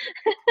the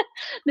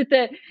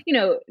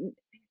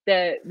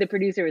that the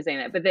producer was saying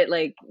that, but that,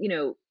 like,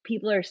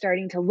 people are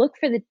starting to look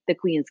for the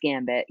Queen's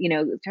Gambit,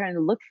 trying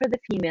to look for the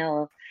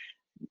female,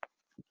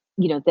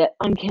 the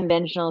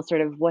unconventional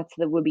sort of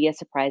would be a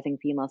surprising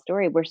female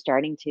story. We're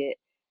starting to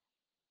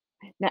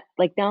not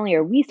only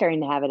are we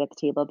starting to have it at the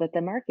table, but the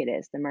market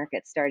is. The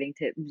market's starting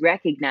to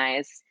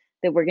recognize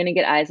that we're gonna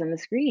get eyes on the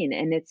screen,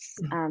 and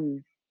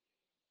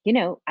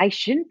I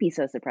shouldn't be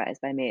so surprised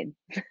by Maid.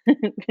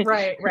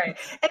 Right, right.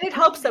 And it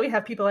helps that we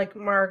have people like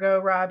Margot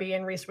Robbie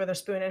and Reese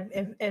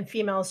Witherspoon and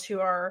females who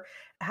are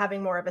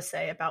having more of a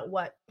say about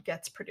what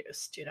gets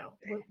produced,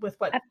 with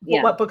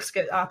Yeah, what books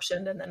get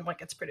optioned and then what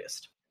gets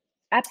produced.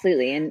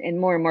 absolutely, and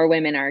more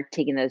women are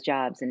taking those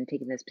jobs and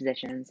taking those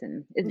positions,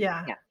 and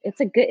Yeah. yeah, it's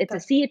a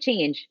That, sea of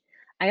change.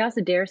 I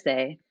also dare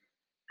say,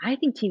 I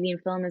think TV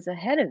and film is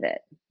ahead of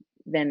it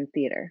than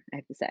theater, I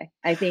have to say.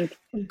 I think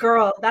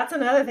girl, that's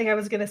another thing I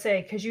was going to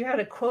say, because you had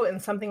a quote in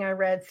something I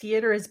read: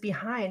 theater is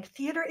behind.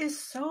 Theater is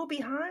so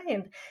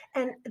behind.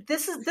 And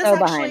this so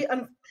actually,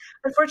 behind.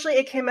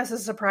 unfortunately, it came as a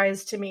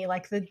surprise to me.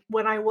 Like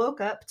when I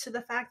woke up to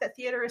the fact that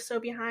theater is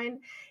so behind,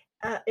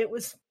 it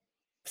was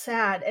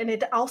sad, and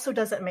it also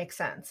doesn't make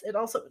sense. It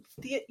also,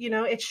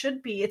 it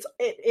should be.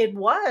 It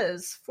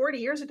was 40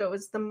 years ago.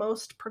 It's the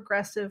most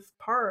progressive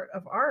part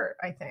of art,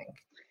 I think.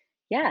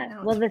 Yeah,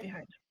 Now well, it's the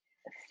behind.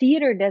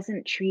 theater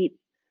doesn't treat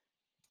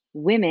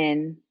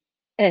women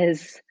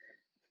as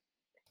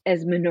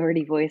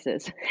minority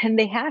voices, and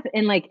they have,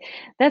 and like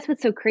that's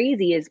what's so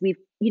crazy is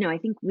I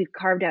think we've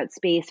carved out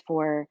space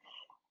for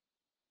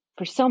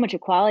so much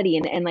equality,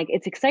 and like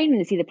it's exciting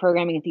to see the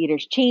programming in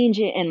theaters change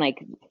it, and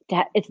like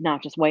it's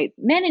not just white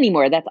men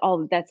anymore.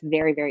 That's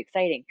very, very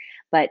exciting.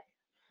 But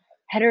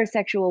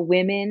heterosexual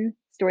women,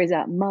 stories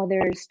about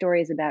mothers,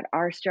 stories about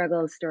our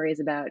struggles,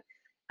 stories about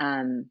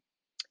um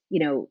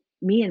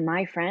me and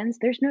my friends,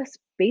 there's no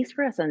space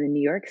for us on the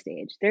New York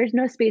stage. There's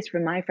no space for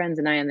my friends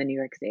and I on the New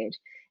York stage.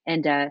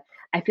 And I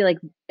feel like,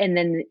 and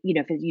then,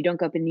 if you don't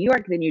go up in New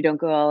York, then you don't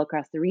go all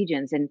across the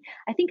regions. And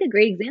I think a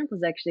great example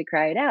is actually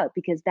Cry It Out,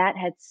 because that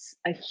had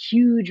a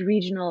huge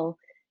regional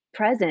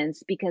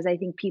presence, because I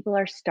think people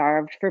are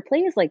starved for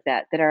plays like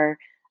that are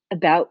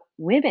about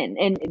women,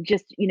 and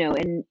just,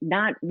 and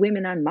not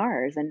women on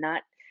Mars, and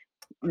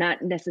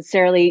not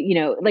necessarily,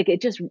 like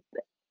it just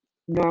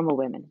normal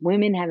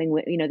women having,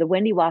 the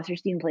Wendy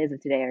Wasserstein plays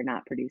of today are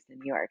not produced in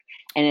New York,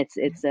 and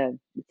it's a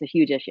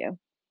huge issue,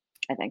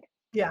 I think.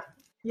 Yeah.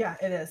 Yeah,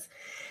 it is.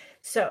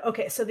 So,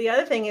 okay. So the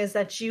other thing is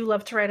that you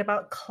love to write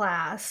about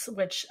class,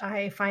 which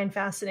I find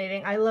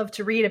fascinating. I love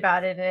to read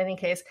about it in any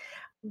case.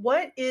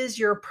 What is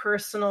your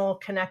personal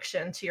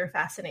connection to your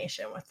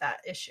fascination with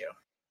that issue?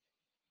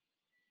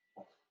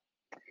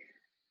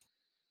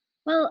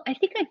 Well, I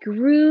think I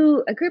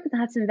grew up in the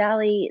Hudson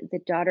Valley, the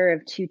daughter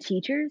of two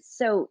teachers.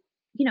 So,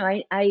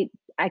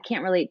 I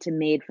can't relate to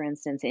maid, for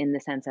instance, in the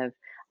sense of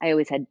I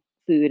always had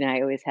food and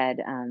I always had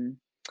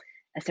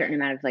a certain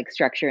amount of like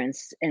structure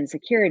and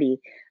security.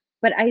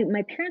 But I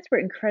my parents were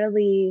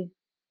incredibly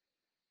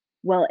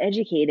well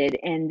educated,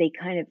 and they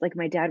kind of like,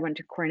 my dad went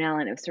to Cornell,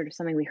 and it was sort of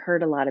something we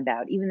heard a lot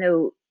about, even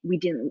though we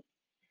didn't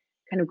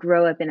kind of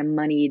grow up in a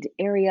moneyed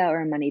area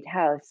or a moneyed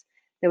house.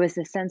 There was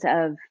this sense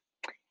of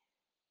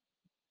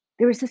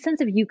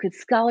you could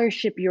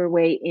scholarship your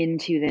way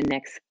into the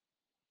next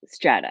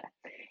strata.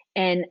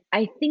 And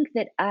I think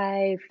that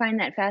I find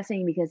that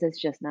fascinating because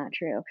it's just not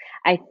true.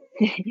 I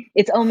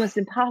it's almost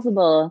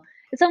impossible.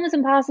 It's almost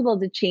impossible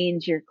to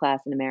change your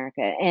class in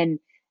America. And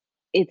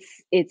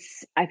it's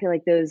I feel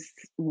like those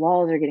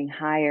walls are getting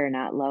higher,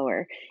 not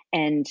lower.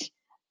 And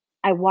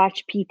I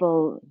watch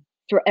people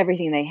throw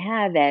everything they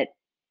have at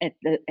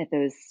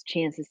those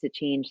chances to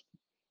change,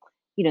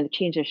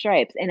 change their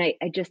stripes. And I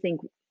just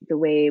think the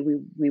way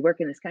we work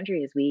in this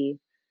country is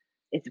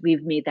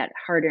we've made that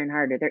harder and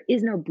harder. There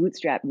is no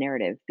bootstrap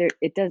narrative.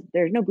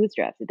 There's no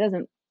bootstraps.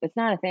 It's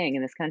not a thing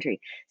in this country.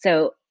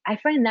 So I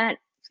find that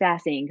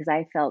fascinating because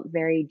I felt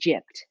very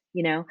gypped,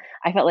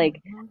 I felt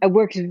like Mhm. I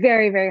worked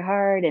very, very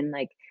hard and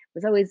like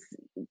was always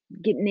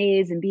getting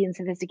A's and being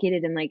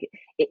sophisticated, and like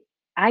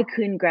I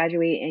couldn't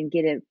graduate and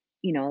get a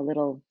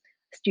little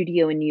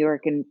studio in New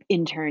York and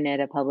intern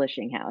at a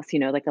publishing house,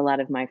 like a lot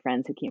of my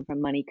friends who came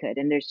from money could.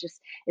 And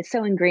it's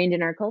so ingrained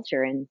in our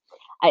culture, and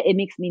it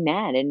makes me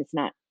mad, and it's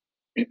not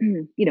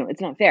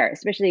it's not fair,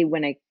 especially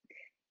when I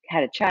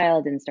had a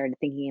child and started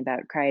thinking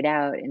about Cried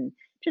Out and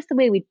just the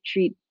way we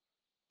treat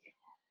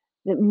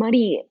that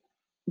money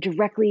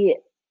directly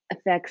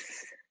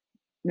affects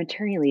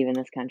maternity leave in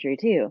this country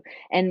too.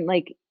 And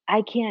like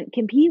I can't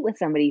compete with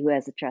somebody who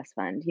has a trust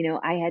fund.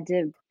 I had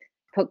to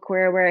put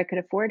Cora where I could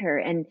afford her.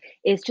 And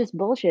it's just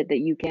bullshit that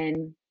you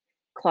can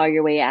claw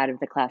your way out of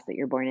the class that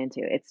you're born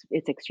into.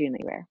 It's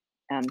extremely rare.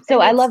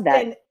 So And I love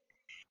that.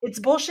 it's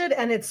bullshit,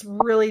 and it's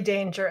really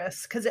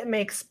dangerous because it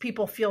makes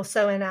people feel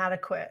so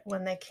inadequate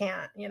when they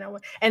can't.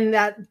 And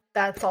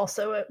that's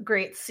also a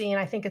great scene.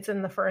 I think it's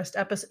in the first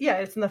episode. Yeah,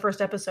 it's in the first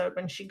episode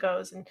when she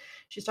goes and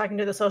she's talking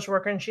to the social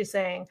worker and she's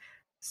saying,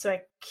 so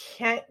I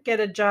can't get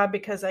a job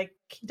because I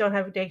don't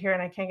have a daycare,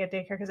 and I can't get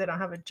daycare because I don't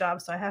have a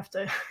job, so I have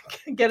to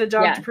get a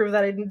job to Yeah. prove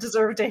that I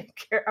deserve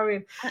daycare. I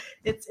mean,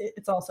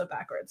 it's also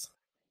backwards.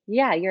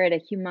 Yeah, you're at a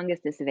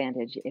humongous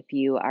disadvantage if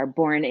you are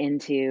born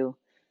into,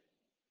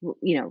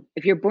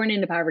 if you're born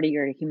into poverty,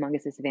 you're at a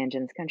humongous disadvantage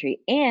in this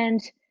country.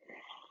 And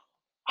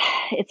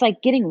it's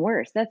like getting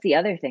worse. That's the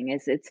other thing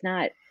is it's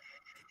not,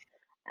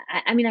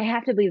 I mean, I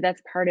have to believe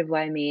that's part of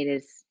why Made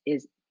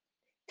is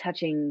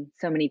touching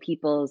so many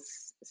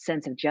people's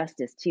sense of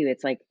justice too.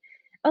 It's like,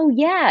 oh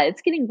yeah,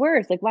 it's getting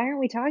worse. Like, why aren't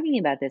we talking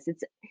about this?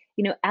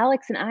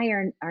 Alex and I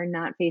are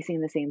not facing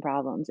the same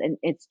problems, and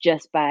it's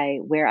just by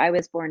where I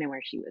was born and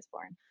where she was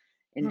born,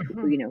 and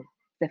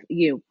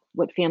Mhm.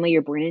 what family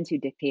you're born into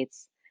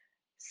dictates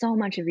so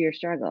much of your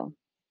struggle.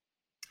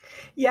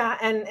 Yeah,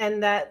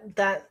 and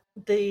that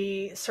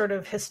the sort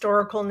of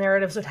historical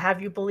narratives would have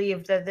you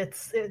believe that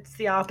it's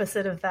the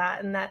opposite of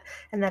that, and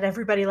that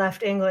everybody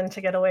left England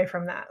to get away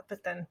from that,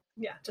 but then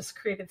yeah, just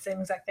created the same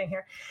exact thing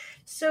here.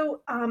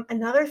 So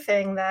another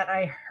thing that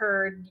I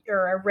heard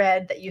or I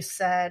read that you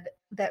said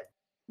that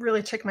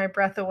really took my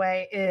breath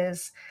away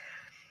is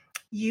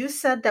you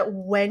said that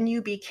when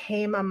you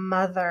became a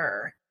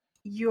mother,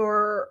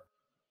 your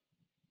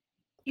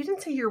you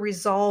didn't say your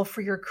resolve for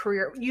your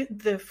career.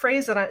 The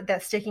phrase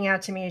that's sticking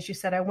out to me is you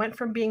said, I went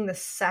from being the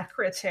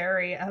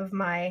secretary of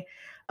my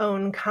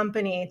own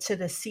company to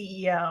the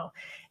CEO.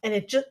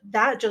 And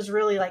that just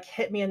really like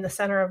hit me in the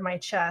center of my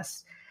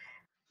chest.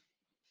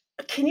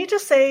 Can you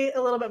just say a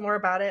little bit more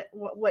about it?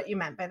 What you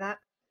meant by that?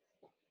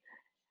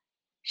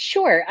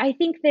 Sure, I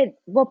think that,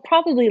 well,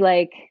 probably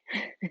like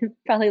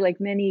probably like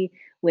many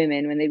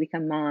women when they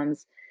become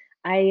moms,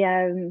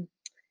 I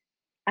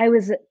I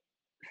was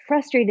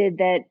frustrated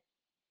that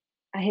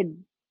I had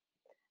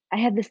I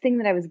had this thing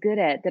that I was good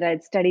at, that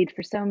I'd studied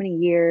for so many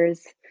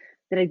years,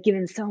 that I'd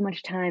given so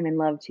much time and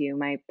love to,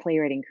 my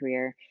playwriting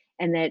career,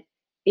 and that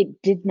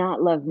it did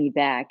not love me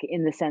back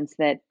in the sense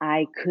that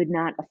I could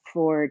not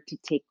afford to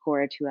take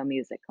Cora to a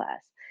music class,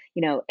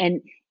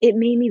 and it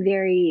made me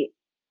very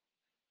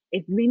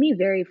it made me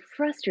very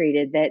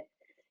frustrated that,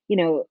 you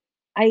know,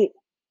 I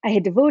I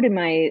had devoted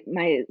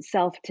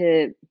myself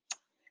to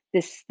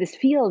this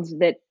field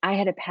that I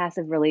had a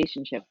passive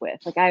relationship with.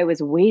 Like I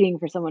was waiting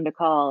for someone to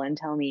call and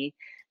tell me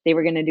they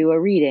were going to do a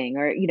reading,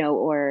 or,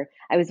 or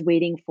I was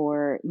waiting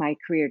for my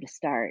career to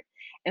start.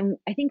 And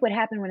I think what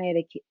happened when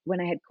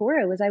when I had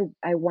Cora was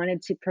I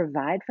wanted to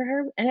provide for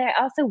her, and I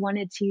also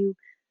wanted to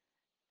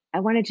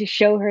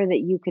show her that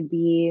you could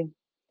be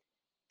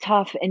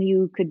tough and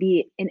you could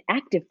be an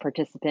active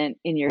participant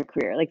in your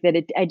career, like that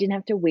I didn't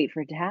have to wait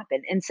for it to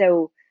happen. And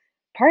so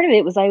part of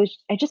it was I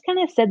just kind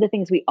of said the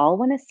things we all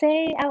want to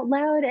say out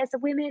loud as a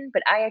women,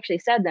 but I actually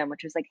said them,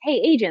 which was like, "Hey,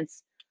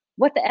 agents,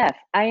 what the F?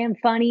 I am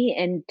funny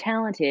and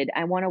talented.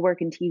 I want to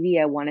work in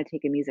TV. I want to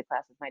take a music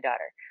class with my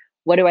daughter.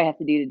 What do I have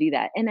to do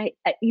that?" And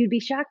you'd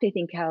be shocked, I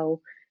think, how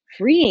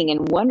freeing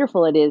and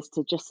wonderful it is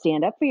to just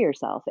stand up for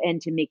yourself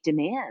and to make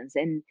demands.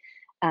 And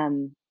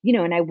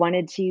and I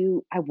wanted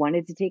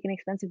to take an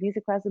expensive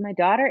music class with my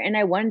daughter, and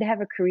I wanted to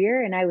have a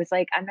career, and I was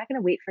like, I'm not going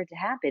to wait for it to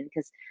happen,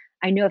 because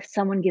I know if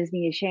someone gives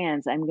me a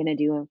chance, I'm going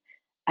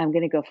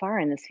to go far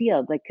in this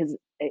field. Like, because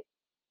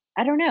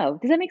I don't know.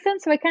 Does that make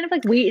sense? So I kind of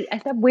like I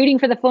stopped waiting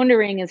for the phone to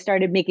ring and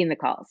started making the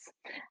calls.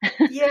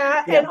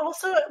 Yeah, Yeah. and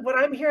also what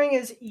I'm hearing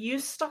is you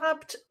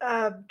stopped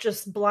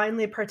just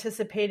blindly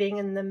participating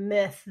in the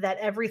myth that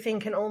everything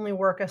can only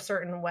work a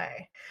certain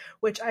way,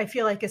 which I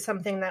feel like is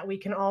something that we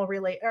can all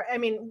relate. I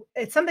mean,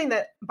 it's something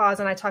that Boz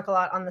and I talk a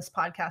lot on this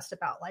podcast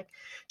about, like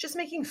just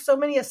making so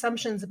many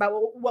assumptions about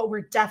what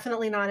we're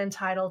definitely not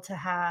entitled to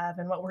have,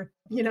 and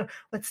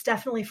what's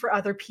definitely for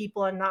other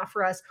people and not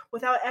for us,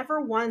 without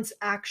ever once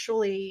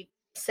actually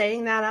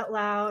saying that out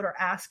loud or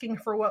asking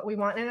for what we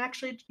want. And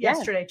actually Yeah.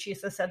 yesterday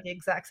Chisa said the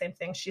exact same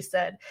thing. She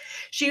said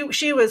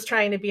she was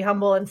trying to be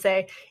humble and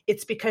say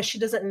it's because she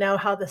doesn't know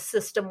how the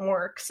system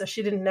works, so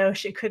she didn't know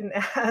she couldn't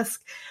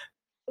ask,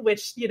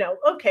 which,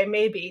 okay,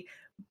 maybe,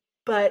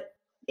 but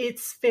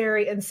it's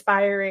very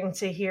inspiring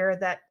to hear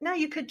that no,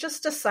 you could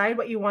just decide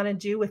what you want to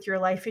do with your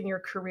life and your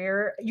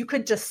career. You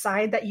could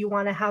decide that you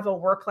want to have a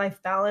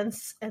work-life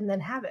balance and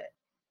then have it.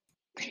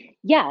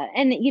 Yeah,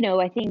 and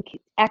I think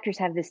actors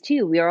have this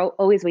too. We are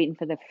always waiting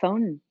for the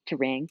phone to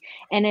ring,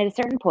 and at a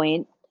certain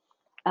point,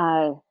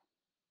 uh,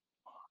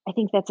 I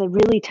think that's a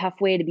really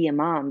tough way to be a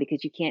mom,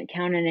 because you can't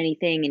count on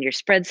anything and you're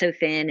spread so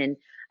thin. And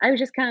I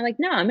was just kind of like,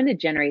 no, I'm going to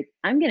generate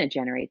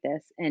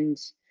this. And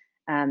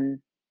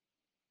um,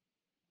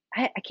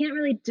 I can't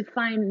really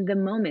define the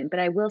moment, but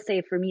I will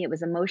say for me, it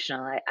was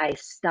emotional. I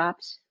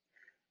stopped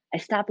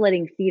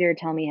letting theater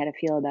tell me how to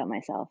feel about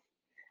myself.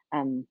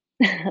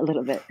 A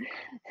little bit.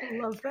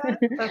 Love that.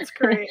 That's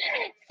great.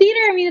 Theater,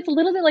 I mean, it's a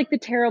little bit like the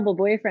terrible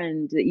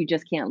boyfriend that you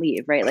just can't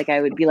leave, right? Like I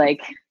would be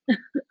like,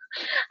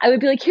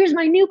 "Here's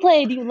my new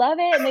play. Do you love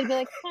it?" And they'd be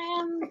like,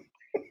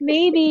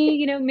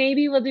 maybe,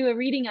 maybe we'll do a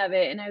reading of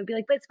it. And I would be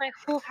like, "But it's my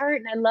whole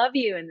heart and I love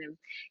you." And then,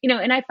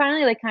 and I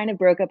finally like kind of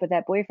broke up with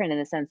that boyfriend in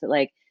the sense that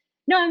like,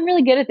 no, I'm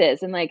really good at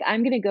this. And like,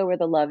 I'm going to go where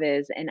the love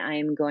is, and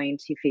I'm going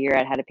to figure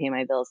out how to pay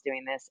my bills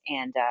doing this.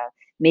 And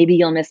maybe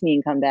you'll miss me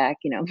and come back,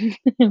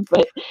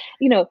 but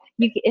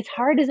it's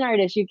hard as an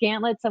artist. You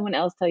can't let someone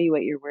else tell you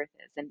what your worth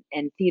is.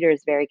 And theater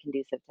is very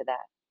conducive to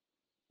that.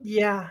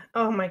 Yeah.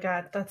 Oh my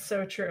God. That's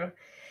so true.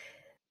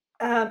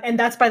 And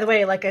that's, by the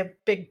way, like a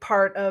big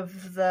part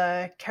of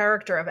the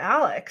character of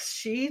Alex.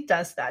 She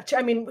does that.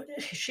 I mean,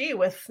 she,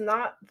 with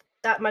not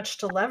that much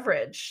to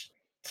leverage,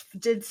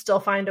 did still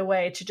find a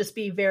way to just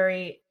be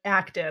very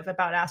active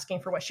about asking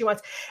for what she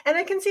wants. And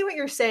I can see what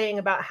you're saying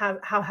about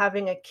how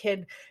having a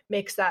kid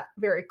makes that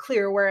very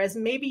clear, whereas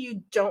maybe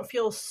you don't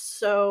feel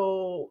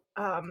so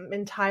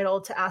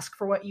entitled to ask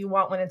for what you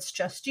want when it's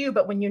just you,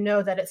 but when you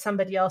know that it's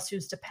somebody else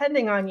who's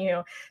depending on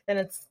you, then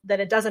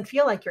it doesn't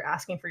feel like you're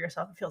asking for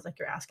yourself. It feels like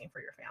you're asking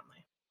for your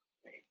family.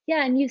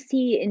 Yeah, and you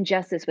see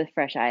injustice with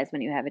fresh eyes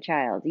when you have a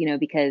child,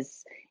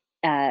 because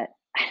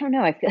I don't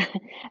know, I feel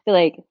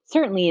like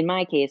certainly in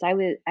my case, I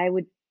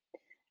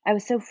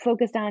was so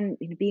focused on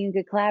being a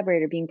good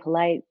collaborator, being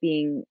polite,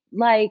 being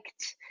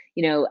liked,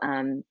 you know,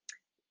 um,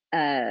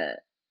 uh,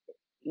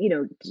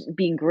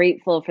 being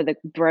grateful for the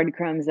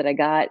breadcrumbs that I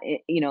got,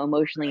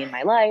 emotionally in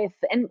my life.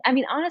 And I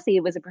mean, honestly,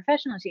 it was a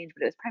professional change,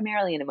 but it was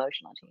primarily an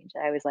emotional change.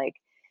 I was like,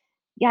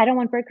 yeah, I don't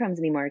want breadcrumbs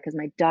anymore, because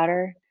my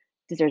daughter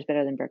deserves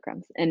better than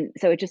breadcrumbs. And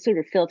so it just sort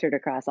of filtered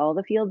across all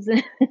the fields.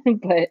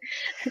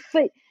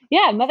 but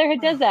yeah,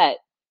 motherhood does that.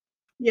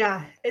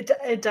 Yeah,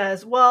 it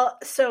does. Well,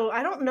 so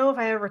I don't know if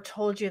I ever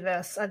told you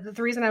this.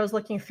 The reason I was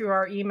looking through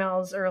our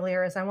emails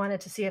earlier is I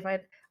wanted to see if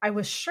I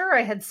was sure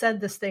I had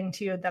said this thing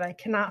to you that I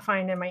cannot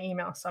find in my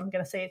email. So I'm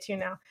going to say it to you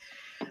now,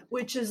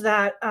 which is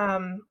that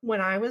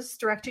when I was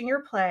directing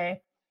your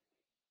play,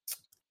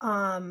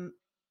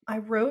 I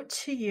wrote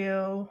to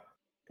you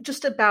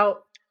just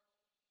about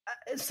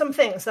some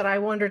things that I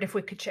wondered if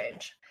we could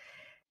change.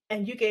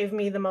 And you gave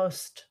me the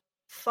most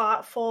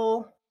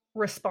thoughtful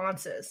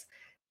responses,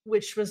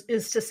 which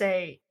is to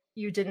say,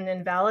 you didn't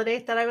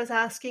invalidate that I was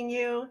asking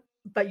you,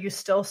 but you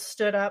still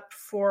stood up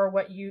for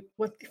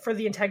for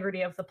the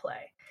integrity of the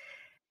play.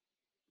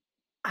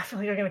 I feel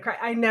like I'm going to cry.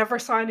 I never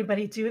saw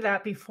anybody do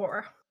that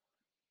before.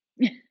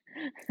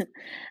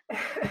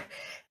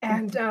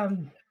 And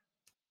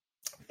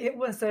it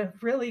was a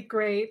really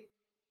great,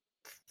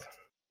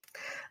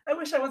 I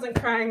wish I wasn't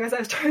crying as I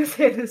was trying to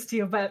say this to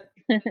you, but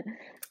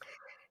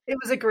it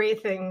was a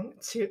great thing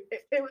to,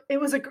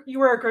 you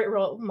were a great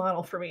role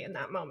model for me in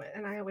that moment.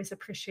 And I always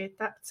appreciate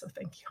that. So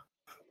thank you.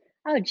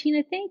 Oh,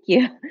 Gina, thank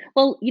you.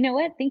 Well, you know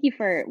what? Thank you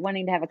for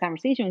wanting to have a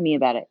conversation with me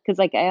about it. Because,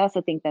 like, I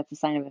also think that's a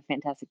sign of a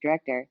fantastic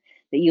director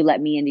that you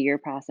let me into your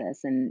process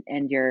and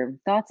your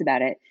thoughts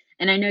about it.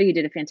 And I know you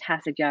did a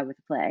fantastic job with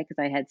the play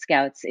because I had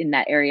scouts in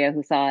that area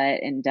who saw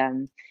it, and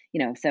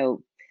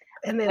so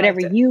And they liked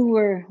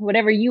it.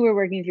 whatever you were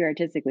working through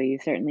artistically, you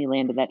certainly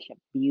landed that ship.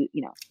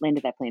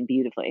 Landed that plane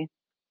beautifully.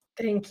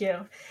 Thank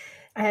you.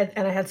 I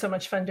had so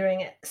much fun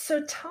doing it.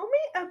 So tell me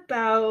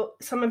about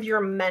some of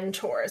your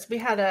mentors. We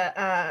had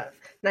a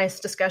nice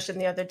discussion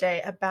the other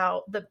day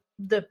about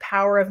the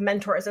power of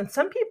mentors, and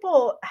some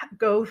people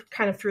go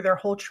kind of through their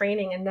whole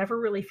training and never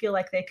really feel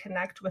like they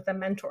connect with a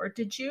mentor.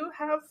 Did you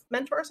have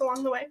mentors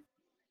along the way?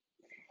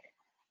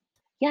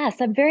 Yes,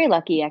 I'm very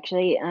lucky,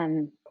 actually.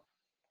 I'm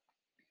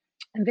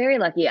very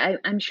lucky.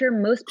 I'm sure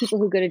most people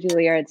who go to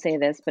Juilliard say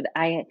this, but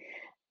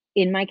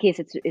in my case,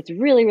 it's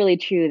really, really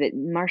true that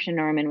Marcia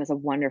Norman was a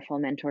wonderful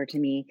mentor to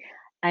me.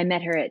 I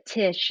met her at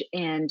Tisch,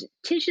 and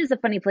Tisch is a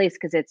funny place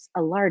because it's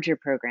a larger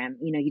program.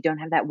 You don't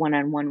have that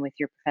one-on-one with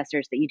your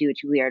professors that you do at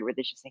Juilliard, where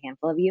there's just a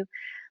handful of you.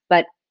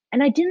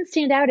 And I didn't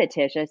stand out at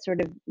Tisch.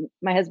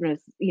 My husband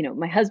was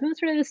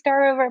sort of the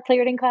star of our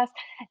playwriting class,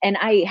 and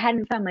I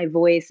hadn't found my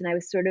voice, and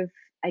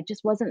I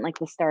just wasn't like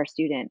the star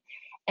student.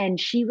 And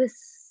she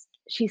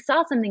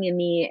saw something in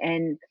me,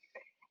 and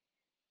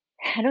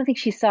I don't think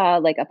she saw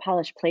like a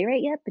polished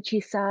playwright yet, but she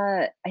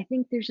saw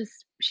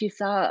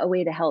a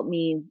way to help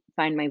me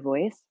find my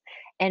voice.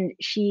 And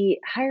she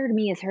hired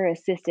me as her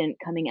assistant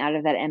coming out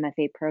of that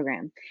MFA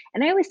program.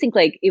 And I always think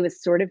like it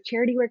was sort of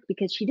charity work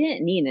because she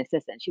didn't need an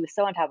assistant. She was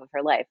so on top of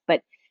her life.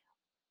 But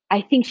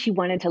I think she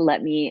wanted to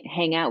let me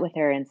hang out with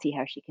her and see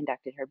how she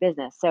conducted her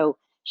business. So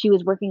she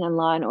was working on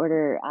Law and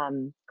Order,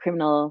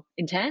 Criminal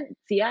Intent,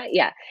 CI,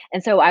 yeah.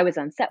 And so I was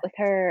on set with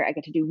her. I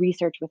got to do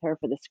research with her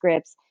for the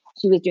scripts.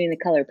 She was doing The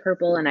Color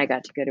Purple, and I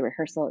got to go to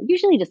rehearsal,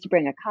 usually just to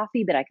bring a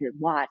coffee that I could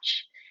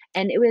watch.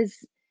 And it was,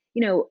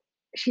 you know,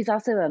 she's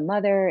also a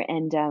mother,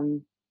 and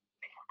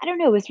I don't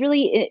know,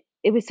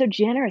 it was so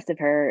generous of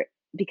her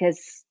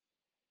because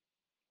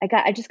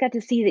I just got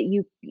to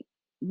see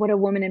what a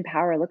woman in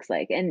power looks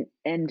like, and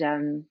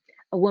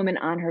a woman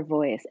on her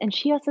voice. And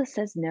she also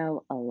says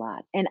no a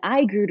lot. And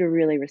I grew to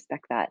really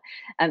respect that,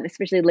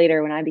 especially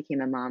later when I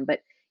became a mom. But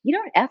you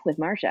don't F with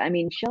Marcia. I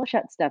mean, she'll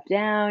shut stuff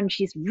down.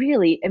 She's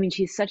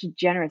such a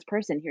generous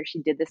person. Here,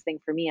 she did this thing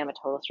for me. I'm a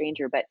total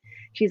stranger, but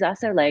she's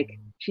also like,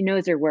 she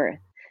knows her worth.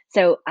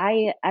 So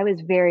I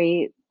was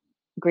very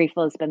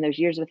grateful to spend those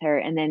years with her.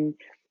 And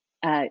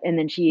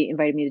then she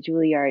invited me to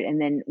Juilliard. And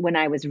then when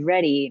I was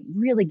ready,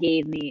 really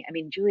gave me, I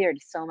mean, Juilliard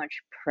is so much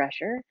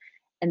pressure.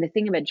 And the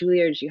thing about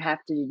Juilliard is you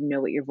have to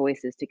know what your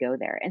voice is to go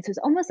there. And so it's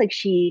almost like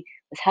she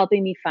was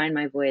helping me find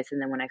my voice.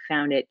 And then when I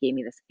found it, gave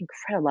me this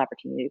incredible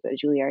opportunity to go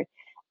to Juilliard.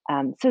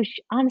 So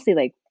she, honestly,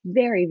 like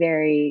very,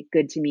 very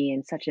good to me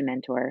and such a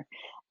mentor.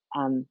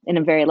 And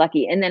I'm very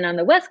lucky. And then on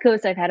the West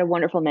Coast, I've had a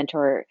wonderful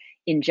mentor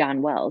in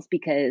John Wells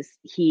because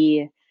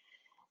he's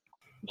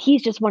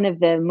just one of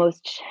the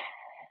most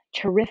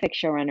terrific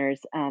showrunners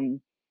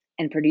and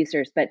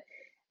producers. But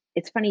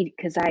it's funny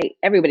because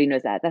everybody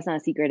knows that's not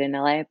a secret in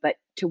LA, but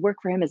to work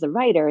for him as a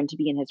writer and to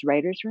be in his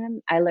writer's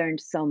room, I learned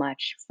so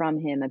much from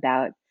him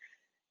about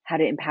how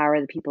to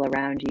empower the people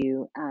around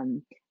you,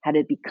 how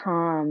to be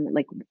calm.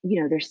 Like,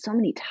 there's so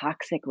many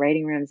toxic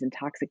writing rooms and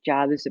toxic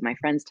jobs that my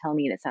friends tell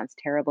me, and it sounds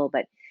terrible,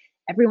 but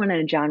everyone on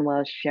a John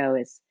Wells show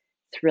is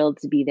thrilled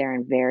to be there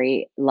and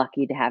very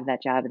lucky to have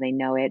that job, and they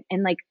know it.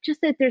 And like,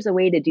 just that there's a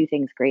way to do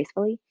things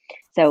gracefully.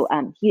 So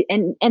and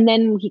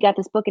then he got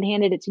this book and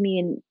handed it to me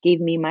and gave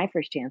me my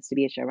first chance to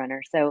be a showrunner.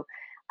 So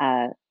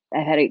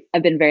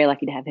I've been very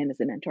lucky to have him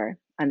as a mentor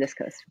on this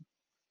coast.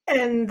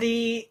 And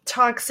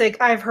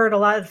I've heard a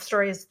lot of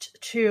stories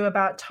too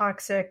about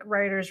toxic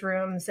writers'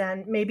 rooms,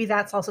 and maybe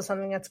that's also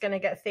something that's going to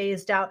get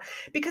phased out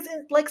because,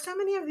 like so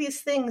many of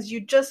these things, you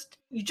just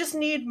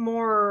need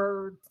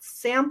more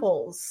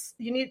samples.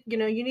 You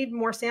need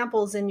more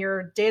samples in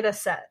your data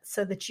set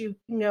so that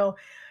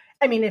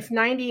I mean, if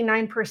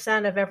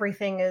 99% of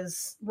everything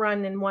is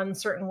run in one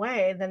certain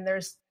way, then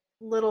there's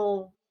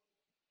little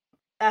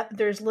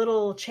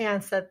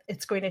chance that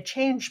it's going to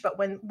change. But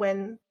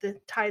when the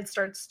tide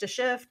starts to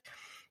shift,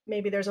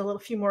 maybe there's a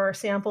few more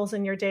samples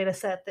in your data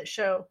set that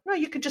show, no,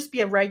 you could just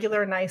be a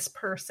regular nice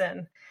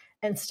person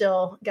and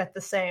still get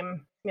the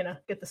same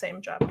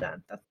job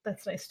done.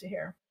 That's nice to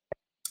hear.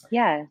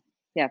 Yeah.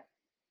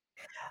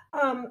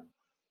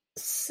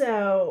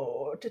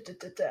 So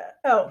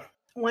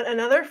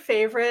another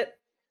favorite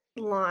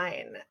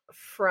line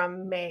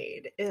from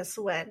Maid is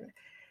when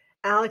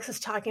Alex is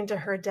talking to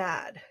her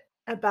dad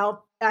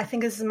about, I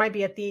think this might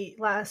be at the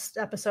last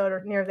episode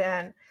or near the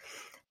end,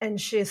 and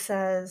she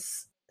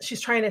says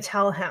she's trying to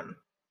tell him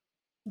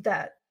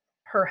that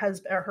her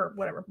husband or her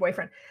whatever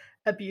boyfriend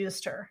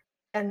abused her,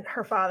 and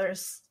her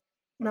father's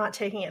not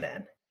taking it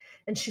in,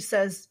 and she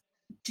says,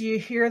 "Do you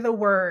hear the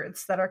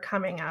words that are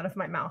coming out of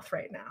my mouth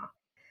right now?"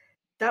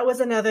 That was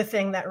another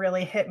thing that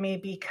really hit me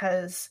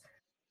because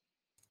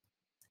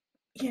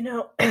You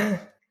know,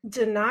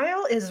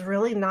 denial is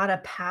really not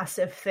a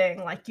passive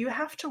thing. Like, you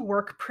have to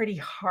work pretty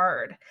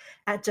hard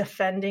at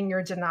defending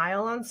your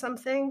denial on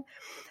something.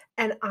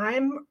 And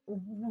I'm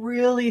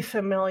really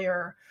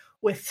familiar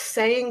with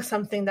saying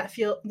something that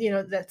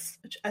that's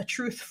a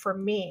truth for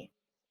me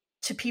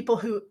to people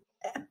who,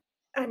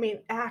 I mean,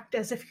 act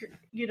as if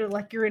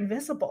like you're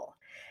invisible.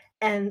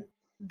 And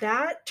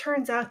that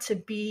turns out to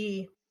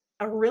be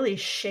a really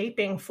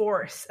shaping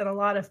force in a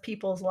lot of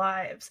people's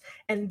lives.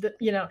 And,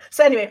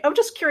 so anyway, I'm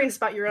just curious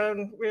about your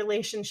own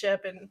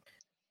relationship and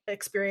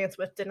experience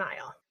with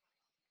denial.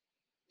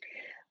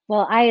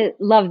 Well, I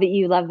love that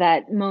you love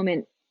that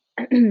moment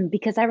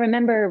because I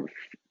remember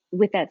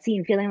with that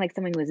scene feeling like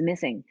something was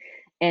missing.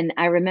 And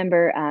I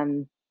remember,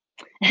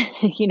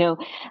 you know,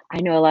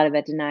 I know a lot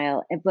about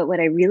denial, but what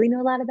I really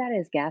know a lot about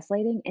is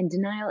gaslighting. And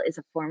denial is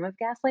a form of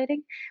gaslighting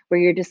where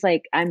you're just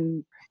like,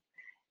 I'm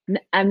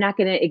not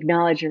going to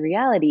acknowledge your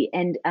reality.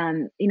 And,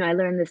 I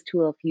learned this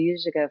tool a few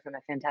years ago from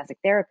a fantastic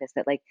therapist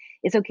that like,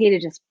 it's okay to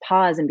just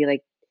pause and be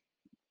like,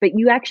 but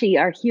you actually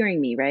are hearing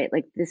me, right?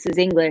 Like this is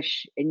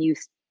English and you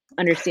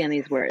understand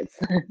these words.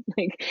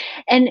 Like,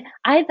 and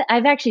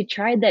I've actually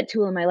tried that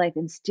tool in my life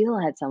and still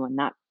had someone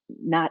not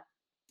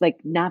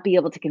be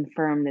able to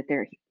confirm that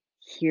they're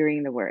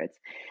hearing the words.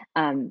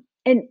 And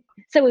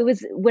so it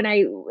was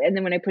and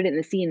then when I put it in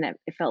the scene that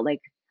it felt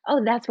like,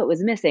 oh, that's what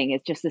was missing.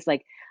 It's just this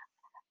like,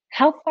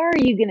 how far are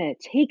you going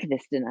to take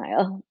this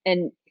denial?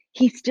 And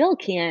he still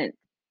can't,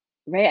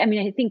 right? I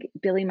mean, I think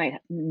Billy might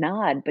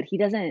nod, but he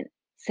doesn't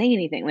say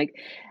anything. Like,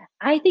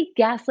 I think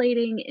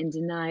gaslighting and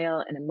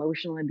denial and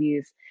emotional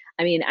abuse,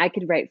 I mean, I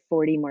could write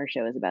 40 more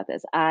shows about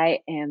this. I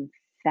am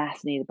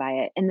fascinated by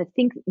it. And the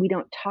thing we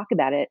don't talk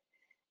about it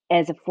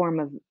as a form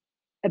of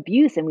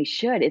abuse, and we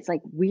should. It's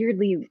like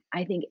weirdly,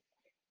 I think,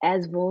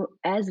 as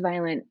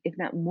violent, if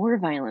not more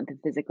violent than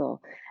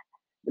physical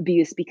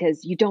abuse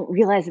because you don't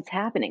realize it's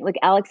happening. Like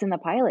Alex in the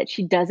pilot,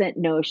 she doesn't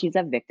know she's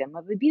a victim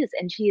of abuse.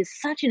 And she is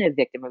such a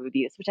victim of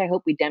abuse, which I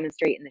hope we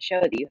demonstrate in the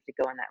show that you have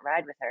to go on that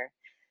ride with her.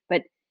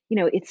 But,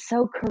 it's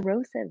so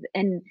corrosive.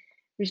 And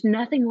there's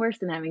nothing worse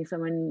than having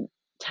someone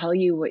tell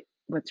you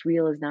what's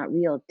real is not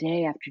real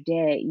day after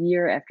day,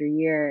 year after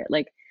year.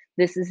 Like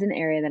this is an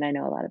area that I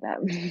know a lot about.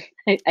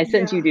 I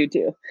sense you Yeah. do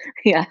too.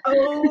 Yeah.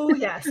 Oh,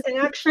 yes. And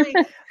actually,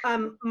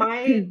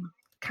 my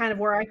kind of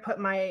where I put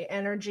my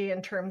energy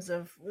in terms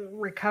of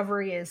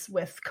recovery is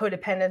with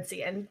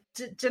codependency, and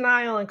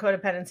denial and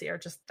codependency are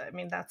just, I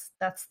mean,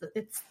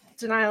 it's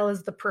denial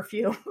is the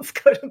perfume of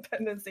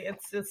codependency.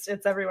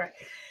 It's everywhere.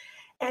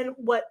 And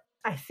what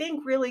I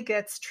think really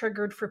gets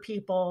triggered for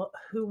people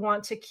who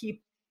want to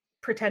keep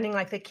pretending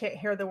like they can't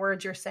hear the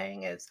words you're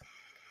saying is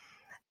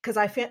because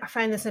I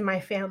find this in my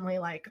family,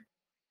 like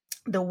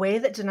the way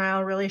that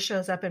denial really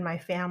shows up in my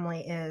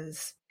family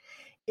is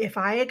if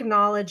I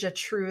acknowledge a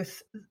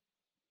truth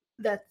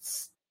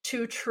that's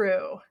too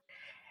true,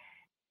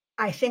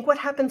 I think what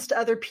happens to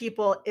other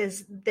people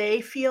is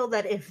they feel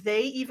that if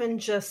they even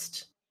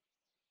just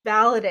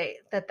validate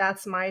that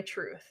that's my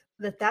truth,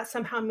 that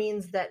somehow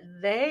means that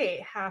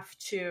they have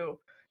to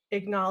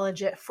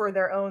acknowledge it for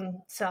their own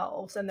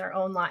selves and their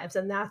own lives.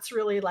 And that's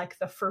really like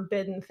the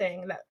forbidden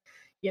thing that,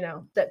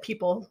 that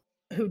people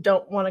who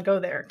don't want to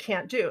go there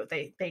can't do.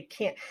 They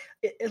can't,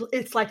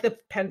 it's like the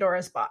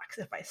Pandora's box.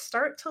 If I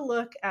start to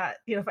look at,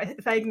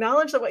 if I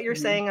acknowledge that what you're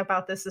Mhm. saying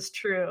about this is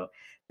true,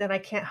 then I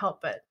can't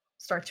help but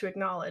start to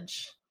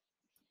acknowledge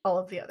all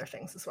of the other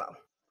things as well.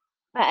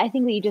 I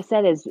think what you just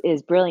said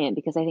is brilliant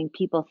because I think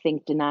people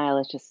think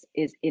denial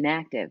is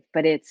inactive,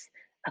 but it's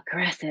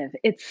aggressive.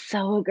 It's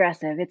so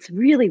aggressive. It's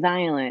really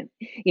violent.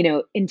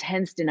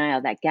 Intense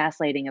denial, that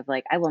gaslighting of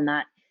like, I will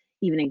not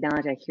even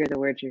acknowledge I hear the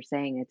words you're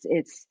saying.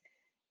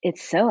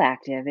 It's so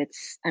active.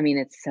 It's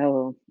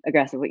so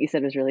aggressive. What you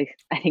said was really,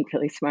 I think,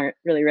 really smart,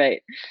 really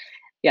right.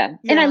 Yeah. And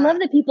Yeah. I love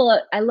that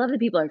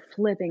people are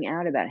flipping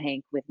out about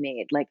Hank with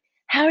Maid. Like,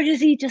 how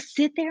does he just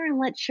sit there and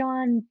let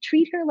Sean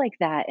treat her like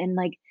that? And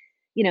like,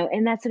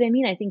 and that's what I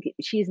mean. I think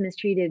she's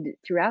mistreated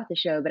throughout the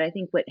show, but I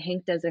think what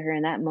Hank does to her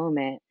in that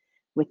moment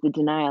with the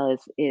denial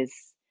is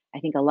I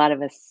think a lot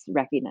of us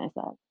recognize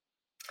that.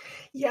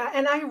 Yeah,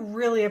 and I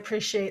really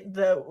appreciate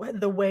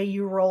the way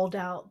you rolled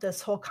out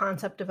this whole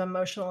concept of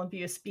emotional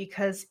abuse,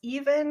 because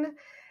even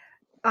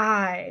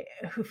I,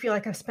 who feel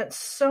like I've spent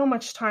so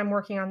much time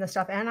working on this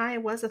stuff, and I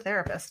was a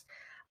therapist,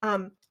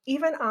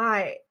 even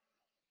I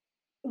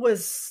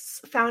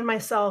was found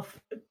myself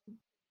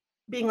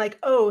being like,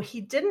 "Oh, he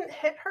didn't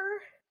hit her,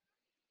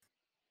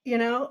 you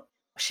know,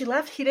 she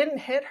left, he didn't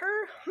hit her.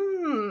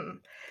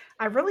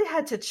 I really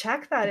had to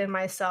check that in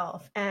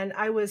myself, and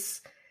I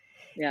was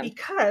Yeah.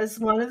 because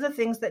one of the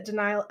things that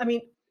denial, I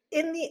mean,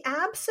 in the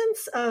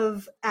absence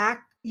of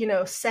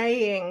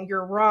saying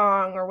you're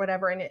wrong or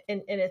whatever, and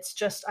it's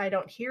just, I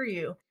don't hear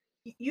you,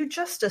 you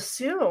just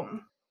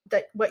assume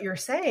that what you're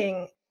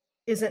saying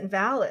isn't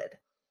valid.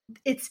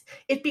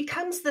 It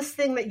becomes this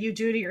thing that you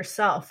do to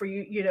yourself where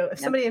if Yep.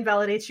 somebody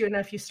invalidates you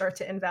enough, you start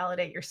to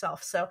invalidate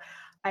yourself. So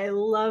I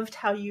loved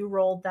how you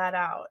rolled that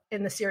out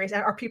in the series.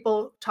 And are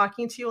people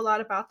talking to you a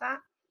lot about that?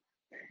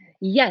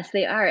 Yes,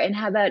 they are. And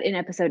how about in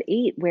episode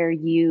 8 where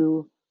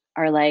you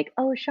are like,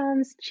 "Oh,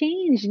 Sean's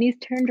changed and he's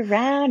turned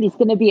around. He's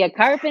gonna be a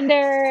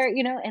carpenter,"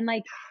 and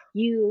like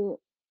you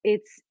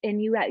it's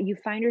and you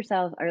find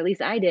yourself, or at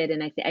least I did,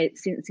 and it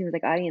seems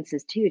like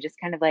audiences too, just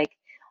kind of like,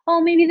 "Oh,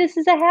 maybe this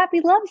is a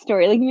happy love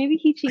story. Like maybe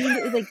he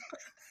changed." Like,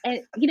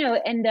 and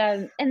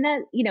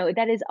that,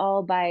 that is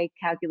all by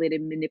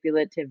calculated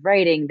manipulative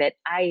writing that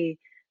I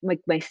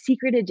like. My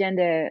secret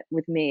agenda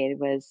with Made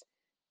was,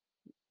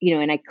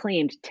 and I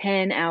claimed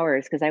 10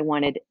 hours because I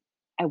wanted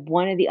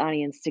the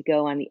audience to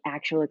go on the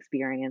actual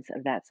experience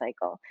of that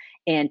cycle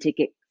and to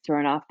get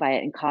thrown off by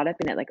it and caught up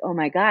in it, like, "Oh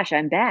my gosh,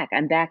 I'm back.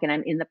 I'm back and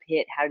I'm in the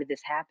pit. How did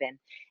this happen?"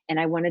 And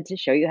I wanted to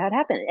show you how it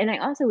happened. And I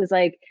also was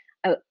like,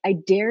 I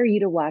dare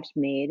you to watch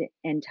Made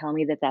and tell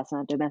me that that's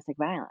not domestic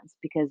violence,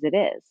 because it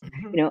is.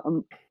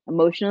 Mhm.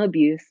 Emotional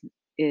abuse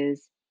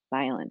is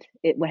violent.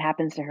 What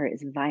happens to her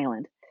is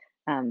violent.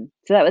 So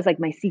that was like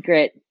my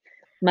secret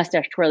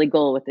mustache twirly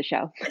goal with the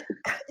show.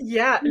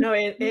 Yeah, no,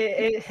 it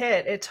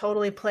hit. It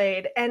totally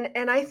played. And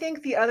I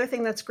think the other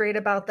thing that's great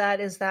about that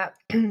is that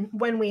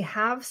when we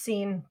have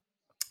seen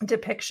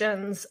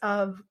depictions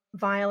of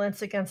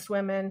violence against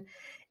women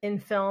in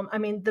film, I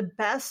mean, the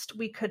best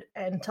we could,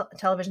 and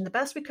television, the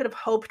best we could have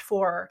hoped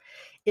for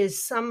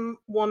is some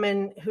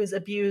woman who's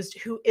abused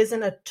who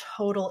isn't a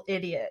total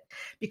idiot.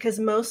 Because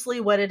mostly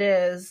what it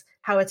is,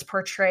 how it's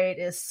portrayed,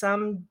 is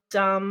some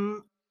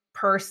dumb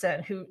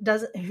person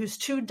who's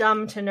too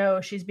dumb to know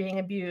she's being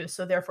abused,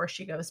 so therefore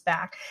she goes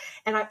back.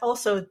 And I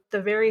also,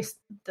 the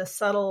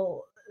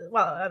subtle,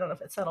 well, I don't know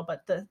if it's subtle,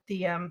 but the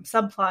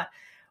subplot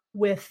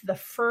with the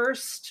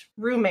first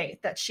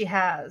roommate that she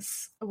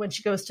has when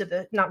she goes to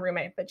the, not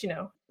roommate, but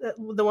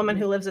the woman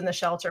who lives in the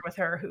shelter with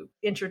her, who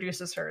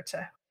introduces her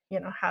to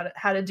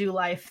how to do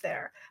life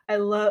there. Yeah.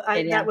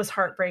 That was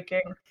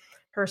heartbreaking,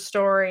 her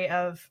story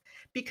of,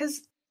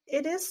 because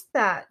it is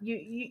that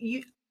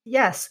you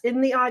yes,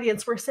 in the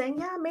audience we're saying,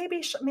 yeah,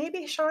 maybe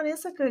Sean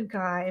is a good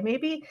guy,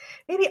 maybe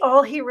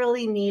all he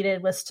really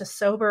needed was to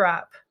sober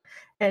up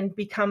and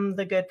become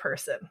the good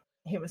person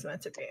he was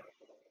meant to be.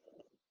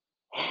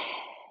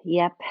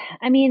 Yep.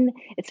 I mean,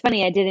 it's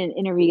funny. I did an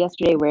interview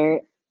yesterday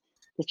where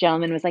this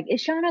gentleman was like,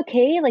 "Is Sean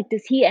okay? Like,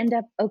 does he end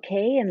up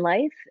okay in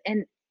life?"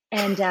 And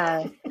and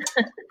I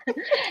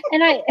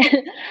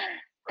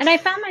and I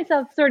found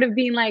myself sort of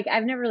being like,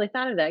 I've never really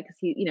thought of that because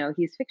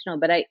he's fictional,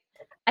 but I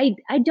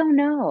don't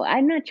know.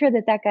 I'm not sure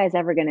that that guy's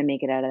ever gonna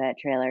make it out of that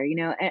trailer.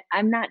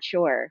 I'm not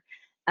sure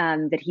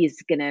that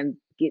he's gonna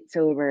get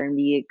sober and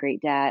be a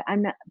great dad.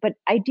 I'm not, but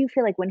I do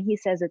feel like when he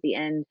says at the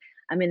end,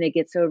 "I'm gonna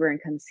get sober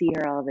and come see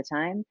her all the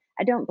time,"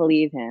 I don't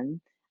believe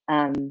him.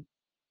 Um,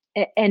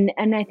 and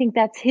I think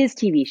that's his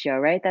TV show,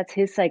 right? That's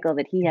his cycle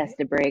that he has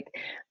to break.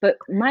 But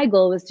my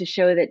goal was to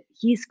show that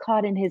he's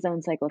caught in his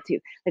own cycle too.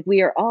 Like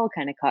we are all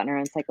kind of caught in our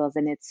own cycles,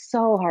 and it's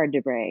so hard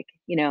to break.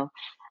 Um,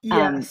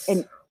 Yes.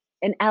 and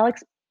and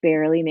Alex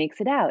barely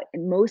makes it out.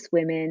 And most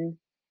women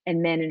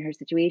and men in her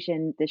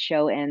situation, the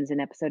show ends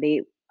in episode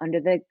 8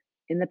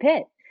 in the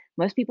pit.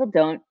 Most people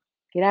don't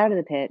get out of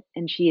the pit,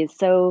 and she is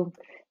so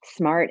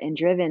smart and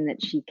driven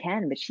that she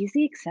can, but she's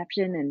the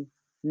exception and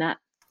not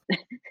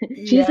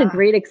she's a Yeah.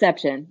 great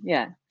exception.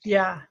 Yeah.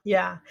 Yeah,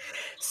 yeah.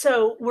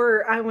 So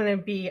I want to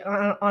be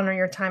honor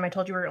your time. I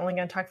told you we were only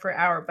going to talk for an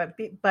hour, but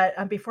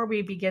before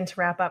we begin to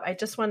wrap up, I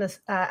just want to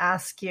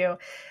ask you.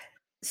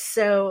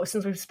 So,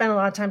 since we've spent a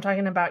lot of time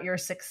talking about your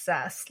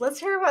success, let's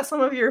hear about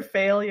some of your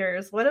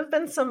failures. What have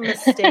been some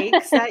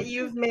mistakes that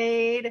you've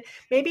made?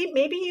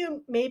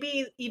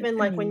 Maybe even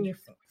like when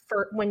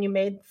you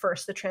made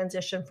first the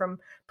transition from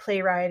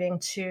playwriting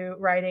to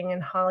writing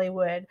in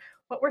Hollywood.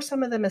 What were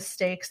some of the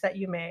mistakes that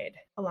you made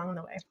along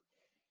the way?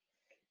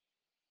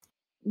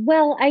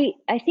 Well,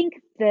 I think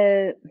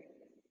the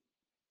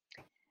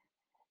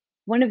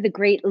one of the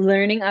great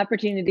learning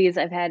opportunities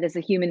I've had as a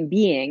human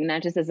being,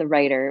 not just as a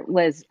writer,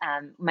 was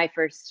my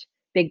first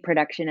big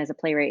production as a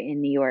playwright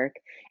in New York.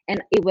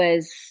 And it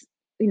was,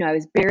 I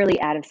was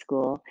barely out of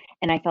school,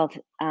 and I felt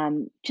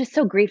just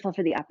so grateful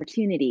for the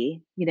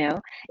opportunity.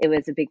 It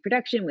was a big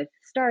production with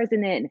stars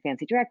in it and a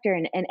fancy director,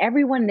 and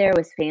everyone there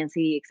was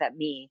fancy except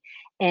me.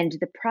 And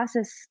the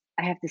process,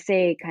 I have to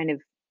say, kind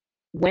of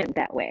went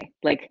that way.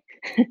 Like,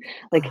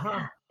 like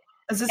Uh-huh.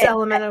 Is this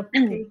Elemental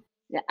P?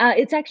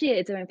 it's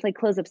I play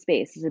Close Up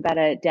Space. It's about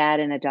a dad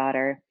and a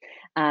daughter.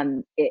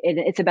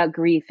 It's about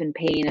grief and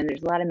pain, and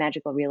there's a lot of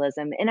magical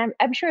realism. And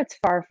I'm sure it's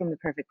far from the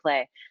perfect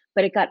play,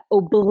 but it got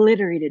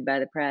obliterated by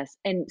the press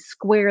and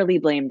squarely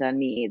blamed on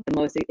me, the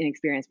most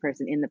inexperienced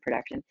person in the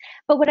production.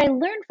 But what I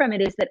learned from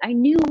it is that I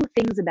knew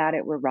things about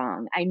it were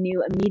wrong. I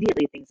knew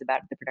immediately things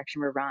about the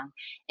production were wrong,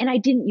 and I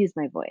didn't use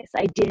my voice.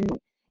 I didn't.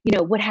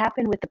 What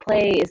happened with the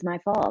play is my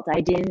fault.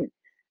 I didn't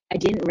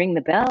ring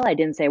the bell. I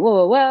didn't say, whoa,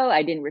 whoa, whoa.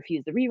 I didn't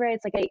refuse the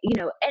rewrites.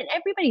 And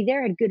everybody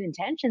there had good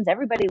intentions.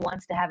 Everybody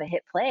wants to have a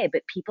hit play,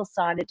 but people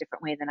saw it a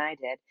different way than I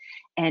did.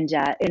 And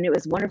it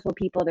was wonderful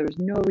people. There was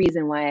no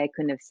reason why I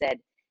couldn't have said,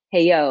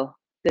 "Hey, yo,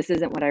 this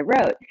isn't what I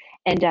wrote."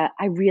 And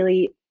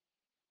it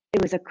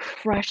was a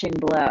crushing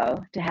blow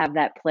to have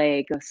that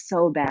play go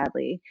so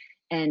badly.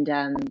 And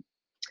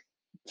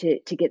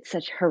to get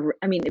such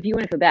I mean, if you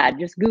want to feel bad,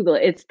 just Google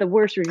it. It's the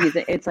worst reviews.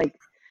 It's like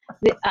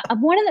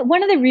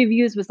one of the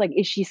reviews was like,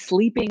 "Is she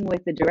sleeping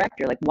with the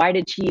director? Like, why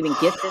did she even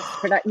get this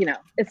product?" You know,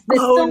 it's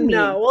Oh so mean.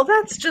 no. Well,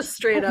 that's just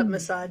straight up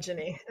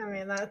misogyny. I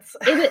mean, that's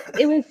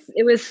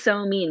It was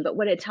so mean. But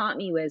what it taught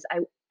me was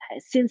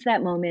since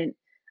that moment,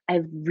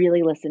 I've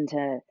really listened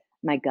to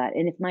my gut.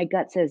 And if my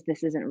gut says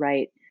this isn't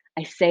right,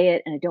 I say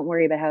it and I don't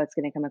worry about how it's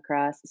going to come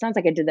across. It sounds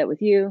like I did that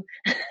with you.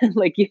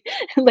 like you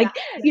yeah, like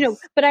yes.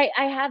 but I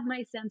have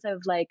my sense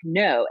of like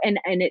no, and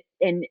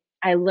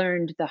I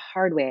learned the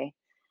hard way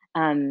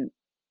um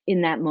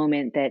in that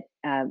moment that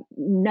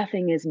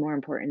nothing is more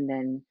important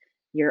than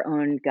your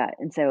own gut.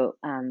 And so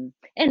and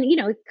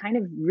it kind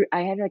of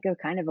I had like a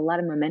kind of a lot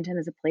of momentum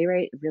as a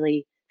playwright. It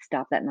really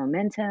stopped that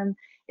momentum.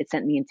 It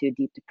sent me into a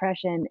deep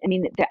depression. I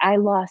mean, I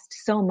lost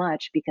so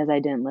much because I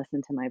didn't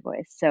listen to my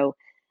voice. So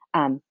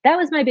that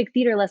was my big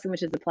theater lesson,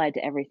 which is applied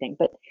to everything.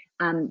 But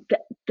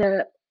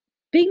the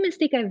big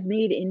mistake I've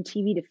made in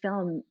TV to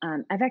film,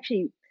 I've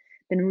actually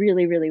been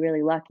really, really,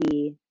 really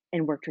lucky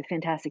and worked with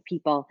fantastic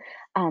people.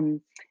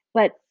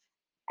 But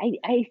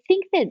I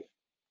think that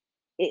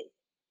it,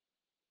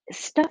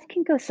 stuff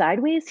can go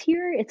sideways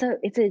here.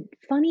 It's a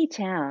funny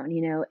town,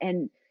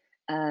 and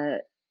uh,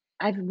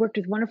 I've worked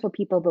with wonderful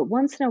people, but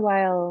once in a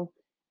while,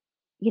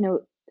 you know,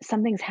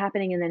 something's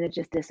happening and then it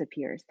just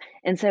disappears.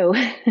 And so,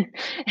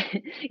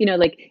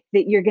 like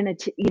that you're gonna,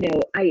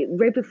 I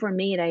right before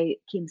Maine, I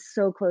came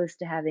so close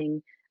to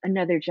having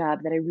another job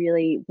that I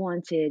really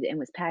wanted and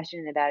was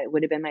passionate about. It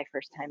would have been my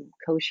first time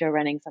show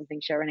running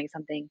something,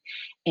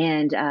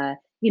 and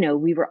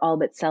we were all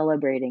but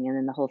celebrating, and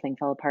then the whole thing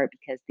fell apart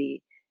because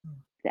the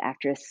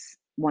actress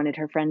wanted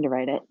her friend to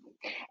write it,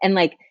 and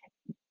like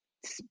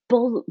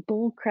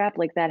bull crap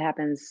like that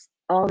happens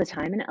all the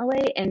time in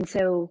LA. And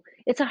so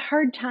it's a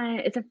hard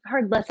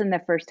lesson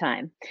the first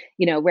time,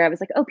 where I was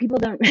like, oh, people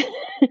don't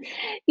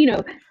you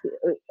know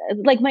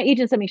like my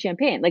agent sent me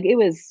champagne, like it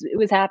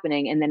was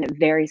happening, and then it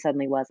very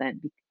suddenly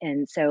wasn't.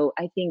 And so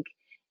I think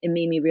it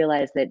made me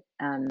realize that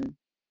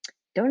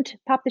don't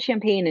pop the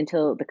champagne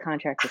until the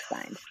contract is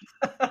signed.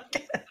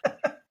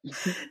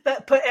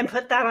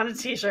 Put that on a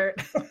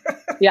t-shirt.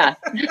 Yeah.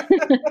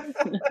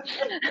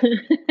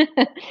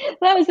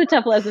 That was a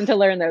tough lesson to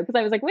learn though, because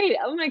I was like, wait,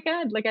 oh my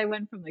God, like I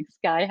went from like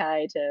sky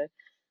high to,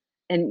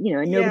 and Yeah.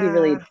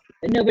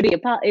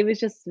 it was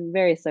just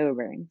very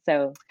sobering.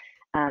 So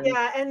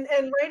Yeah, and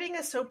writing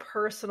is so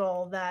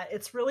personal that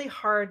it's really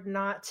hard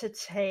not to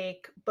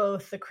take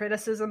both the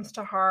criticisms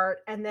to heart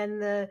and then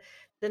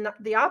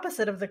the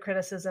opposite of the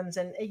criticisms.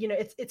 And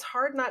it's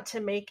hard not to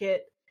make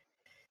it.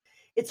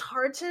 It's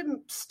hard to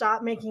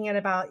stop making it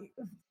about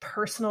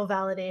personal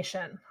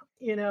validation.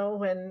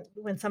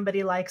 When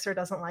somebody likes or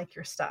doesn't like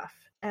your stuff.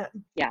 And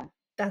yeah.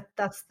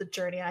 that's the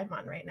journey I'm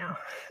on right now.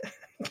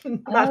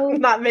 not Oh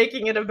not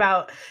making it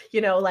about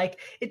like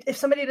if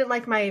somebody didn't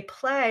like my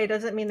play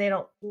doesn't mean they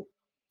don't.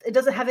 It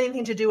doesn't have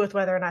anything to do with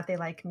whether or not they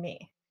like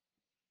me.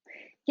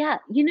 yeah,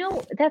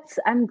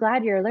 I'm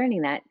glad you're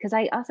learning that, because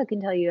I also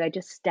can tell you I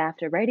just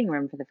staffed a writing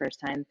room for the first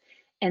time.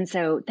 And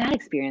so that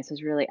experience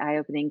was really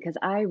eye-opening because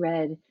I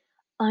read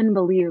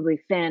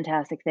unbelievably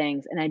fantastic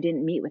things and I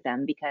didn't meet with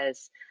them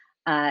because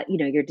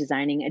you're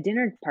designing a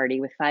dinner party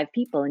with five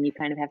people and you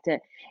kind of have to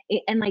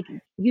and like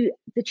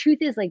the truth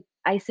is, like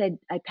I said,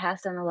 I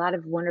passed on a lot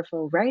of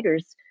wonderful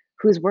writers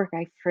whose work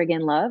I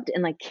friggin' loved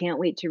and like can't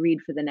wait to read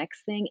for the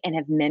next thing and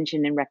have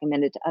mentioned and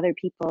recommended to other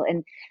people.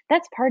 And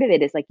that's part of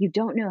it, is like you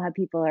don't know how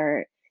people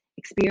are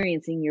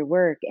experiencing your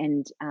work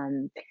and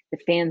the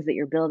fans that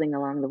you're building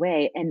along the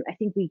way. And I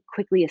think we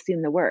quickly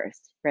assume the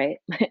worst, right?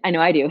 I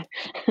know I do.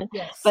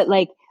 Yes. but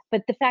like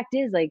but the fact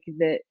is, like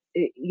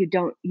you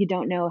don't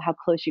know how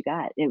close you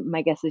got.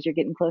 My guess is you're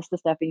getting close to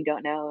stuff and you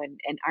don't know,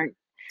 and aren't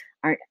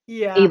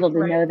Yeah, able to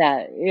right. know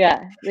that.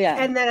 Yeah,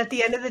 yeah. And then at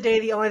the end of the day,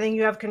 the only thing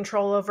you have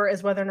control over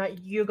is whether or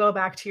not you go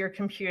back to your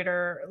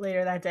computer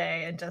later that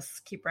day and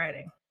just keep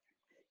writing.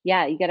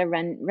 Yeah, you got to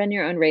run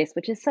your own race,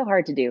 which is so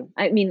hard to do.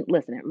 I mean,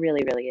 listen, it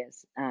really, really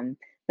is.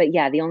 But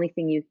yeah, the only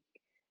thing you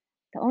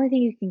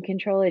can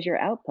control is your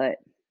output,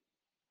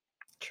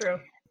 True.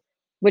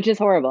 which is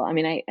horrible. I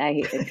mean,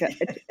 I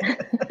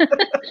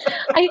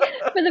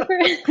for the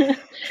first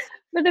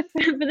for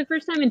the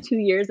first time in 2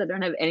 years, I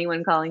don't have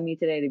anyone calling me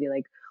today to be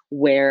like,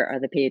 where are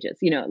the pages?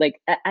 Like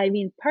I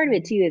mean, part of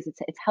it too is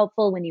it's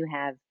helpful when you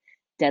have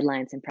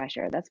deadlines and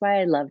pressure. That's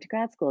why I loved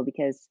grad school,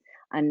 because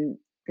on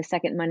the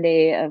second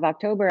Monday of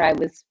October, I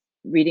was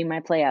reading my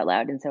play out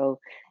loud, and so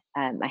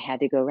I had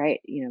to go write.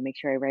 Make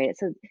sure I write it.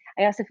 So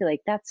I also feel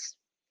like that's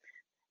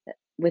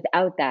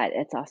without that,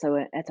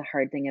 that's a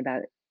hard thing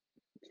about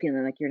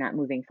feeling like you're not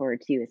moving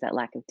forward too, is that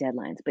lack of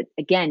deadlines. But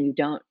again, you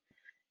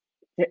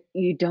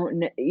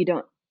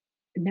don't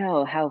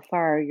know how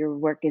far your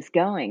work is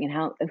going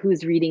and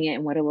who's reading it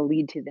and what it will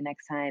lead to the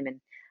next time. And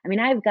I mean,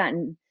 I have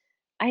gotten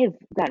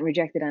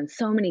rejected on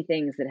so many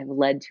things that have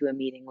led to a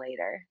meeting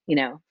later,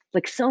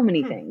 like so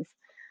many Hmm. things,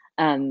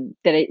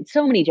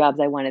 so many jobs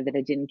I wanted that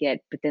I didn't get,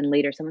 but then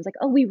later someone's like,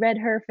 oh, we read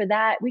her for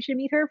that, we should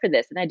meet her for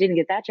this, and I didn't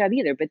get that job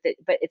either. But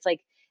it's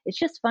like, it's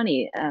just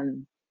funny.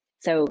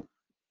 So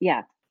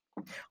yeah.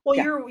 Well,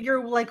 Yeah.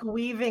 you're like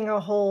weaving a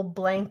whole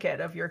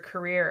blanket of your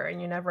career,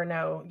 and you never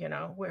know,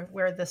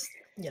 where this,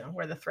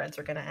 where the threads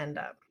are going to end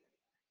up.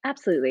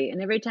 Absolutely.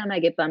 And every time I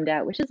get bummed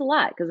out, which is a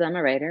lot because I'm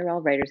a writer,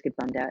 all writers get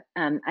bummed out.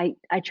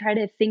 I try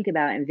to think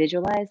about and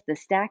visualize the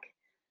stack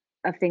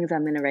of things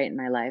I'm going to write in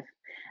my life.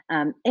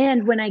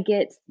 And when I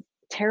get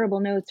terrible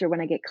notes or when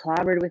I get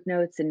clobbered with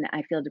notes and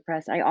I feel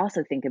depressed, I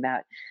also think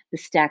about the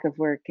stack of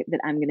work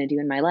that I'm going to do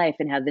in my life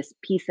and how this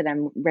piece that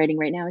I'm writing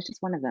right now is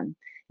just one of them,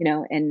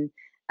 and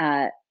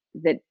uh,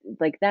 that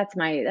like that's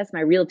my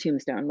real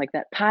tombstone, like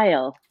that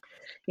pile,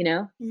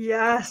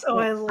 Yes. Oh,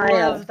 that I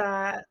pile. love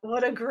that.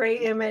 What a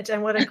great image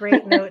and what a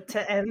great note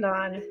to end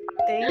on.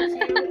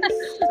 Thank you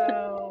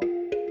so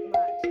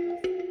much.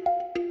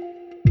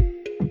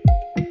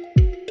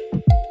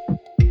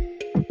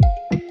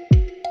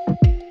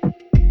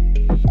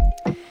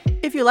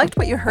 If you liked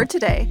what you heard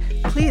today,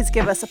 please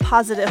give us a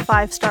positive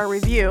 5-star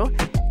review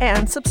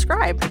and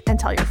subscribe and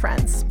tell your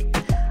friends.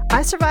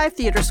 I Survive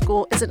Theater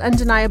School is an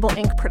Undeniable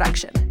Inc.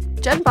 production.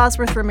 Jen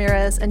Bosworth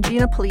Ramirez and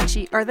Gina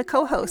Polici are the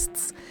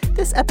co-hosts.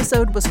 This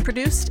episode was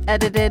produced,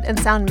 edited, and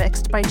sound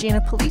mixed by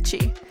Gina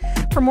Polici.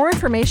 For more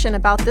information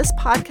about this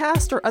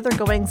podcast or other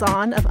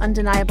goings-on of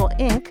Undeniable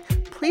Inc.,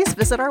 please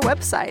visit our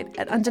website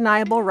at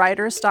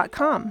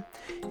undeniablewriters.com.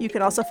 You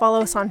can also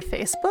follow us on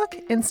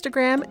Facebook,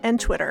 Instagram, and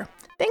Twitter.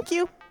 Thank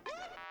you.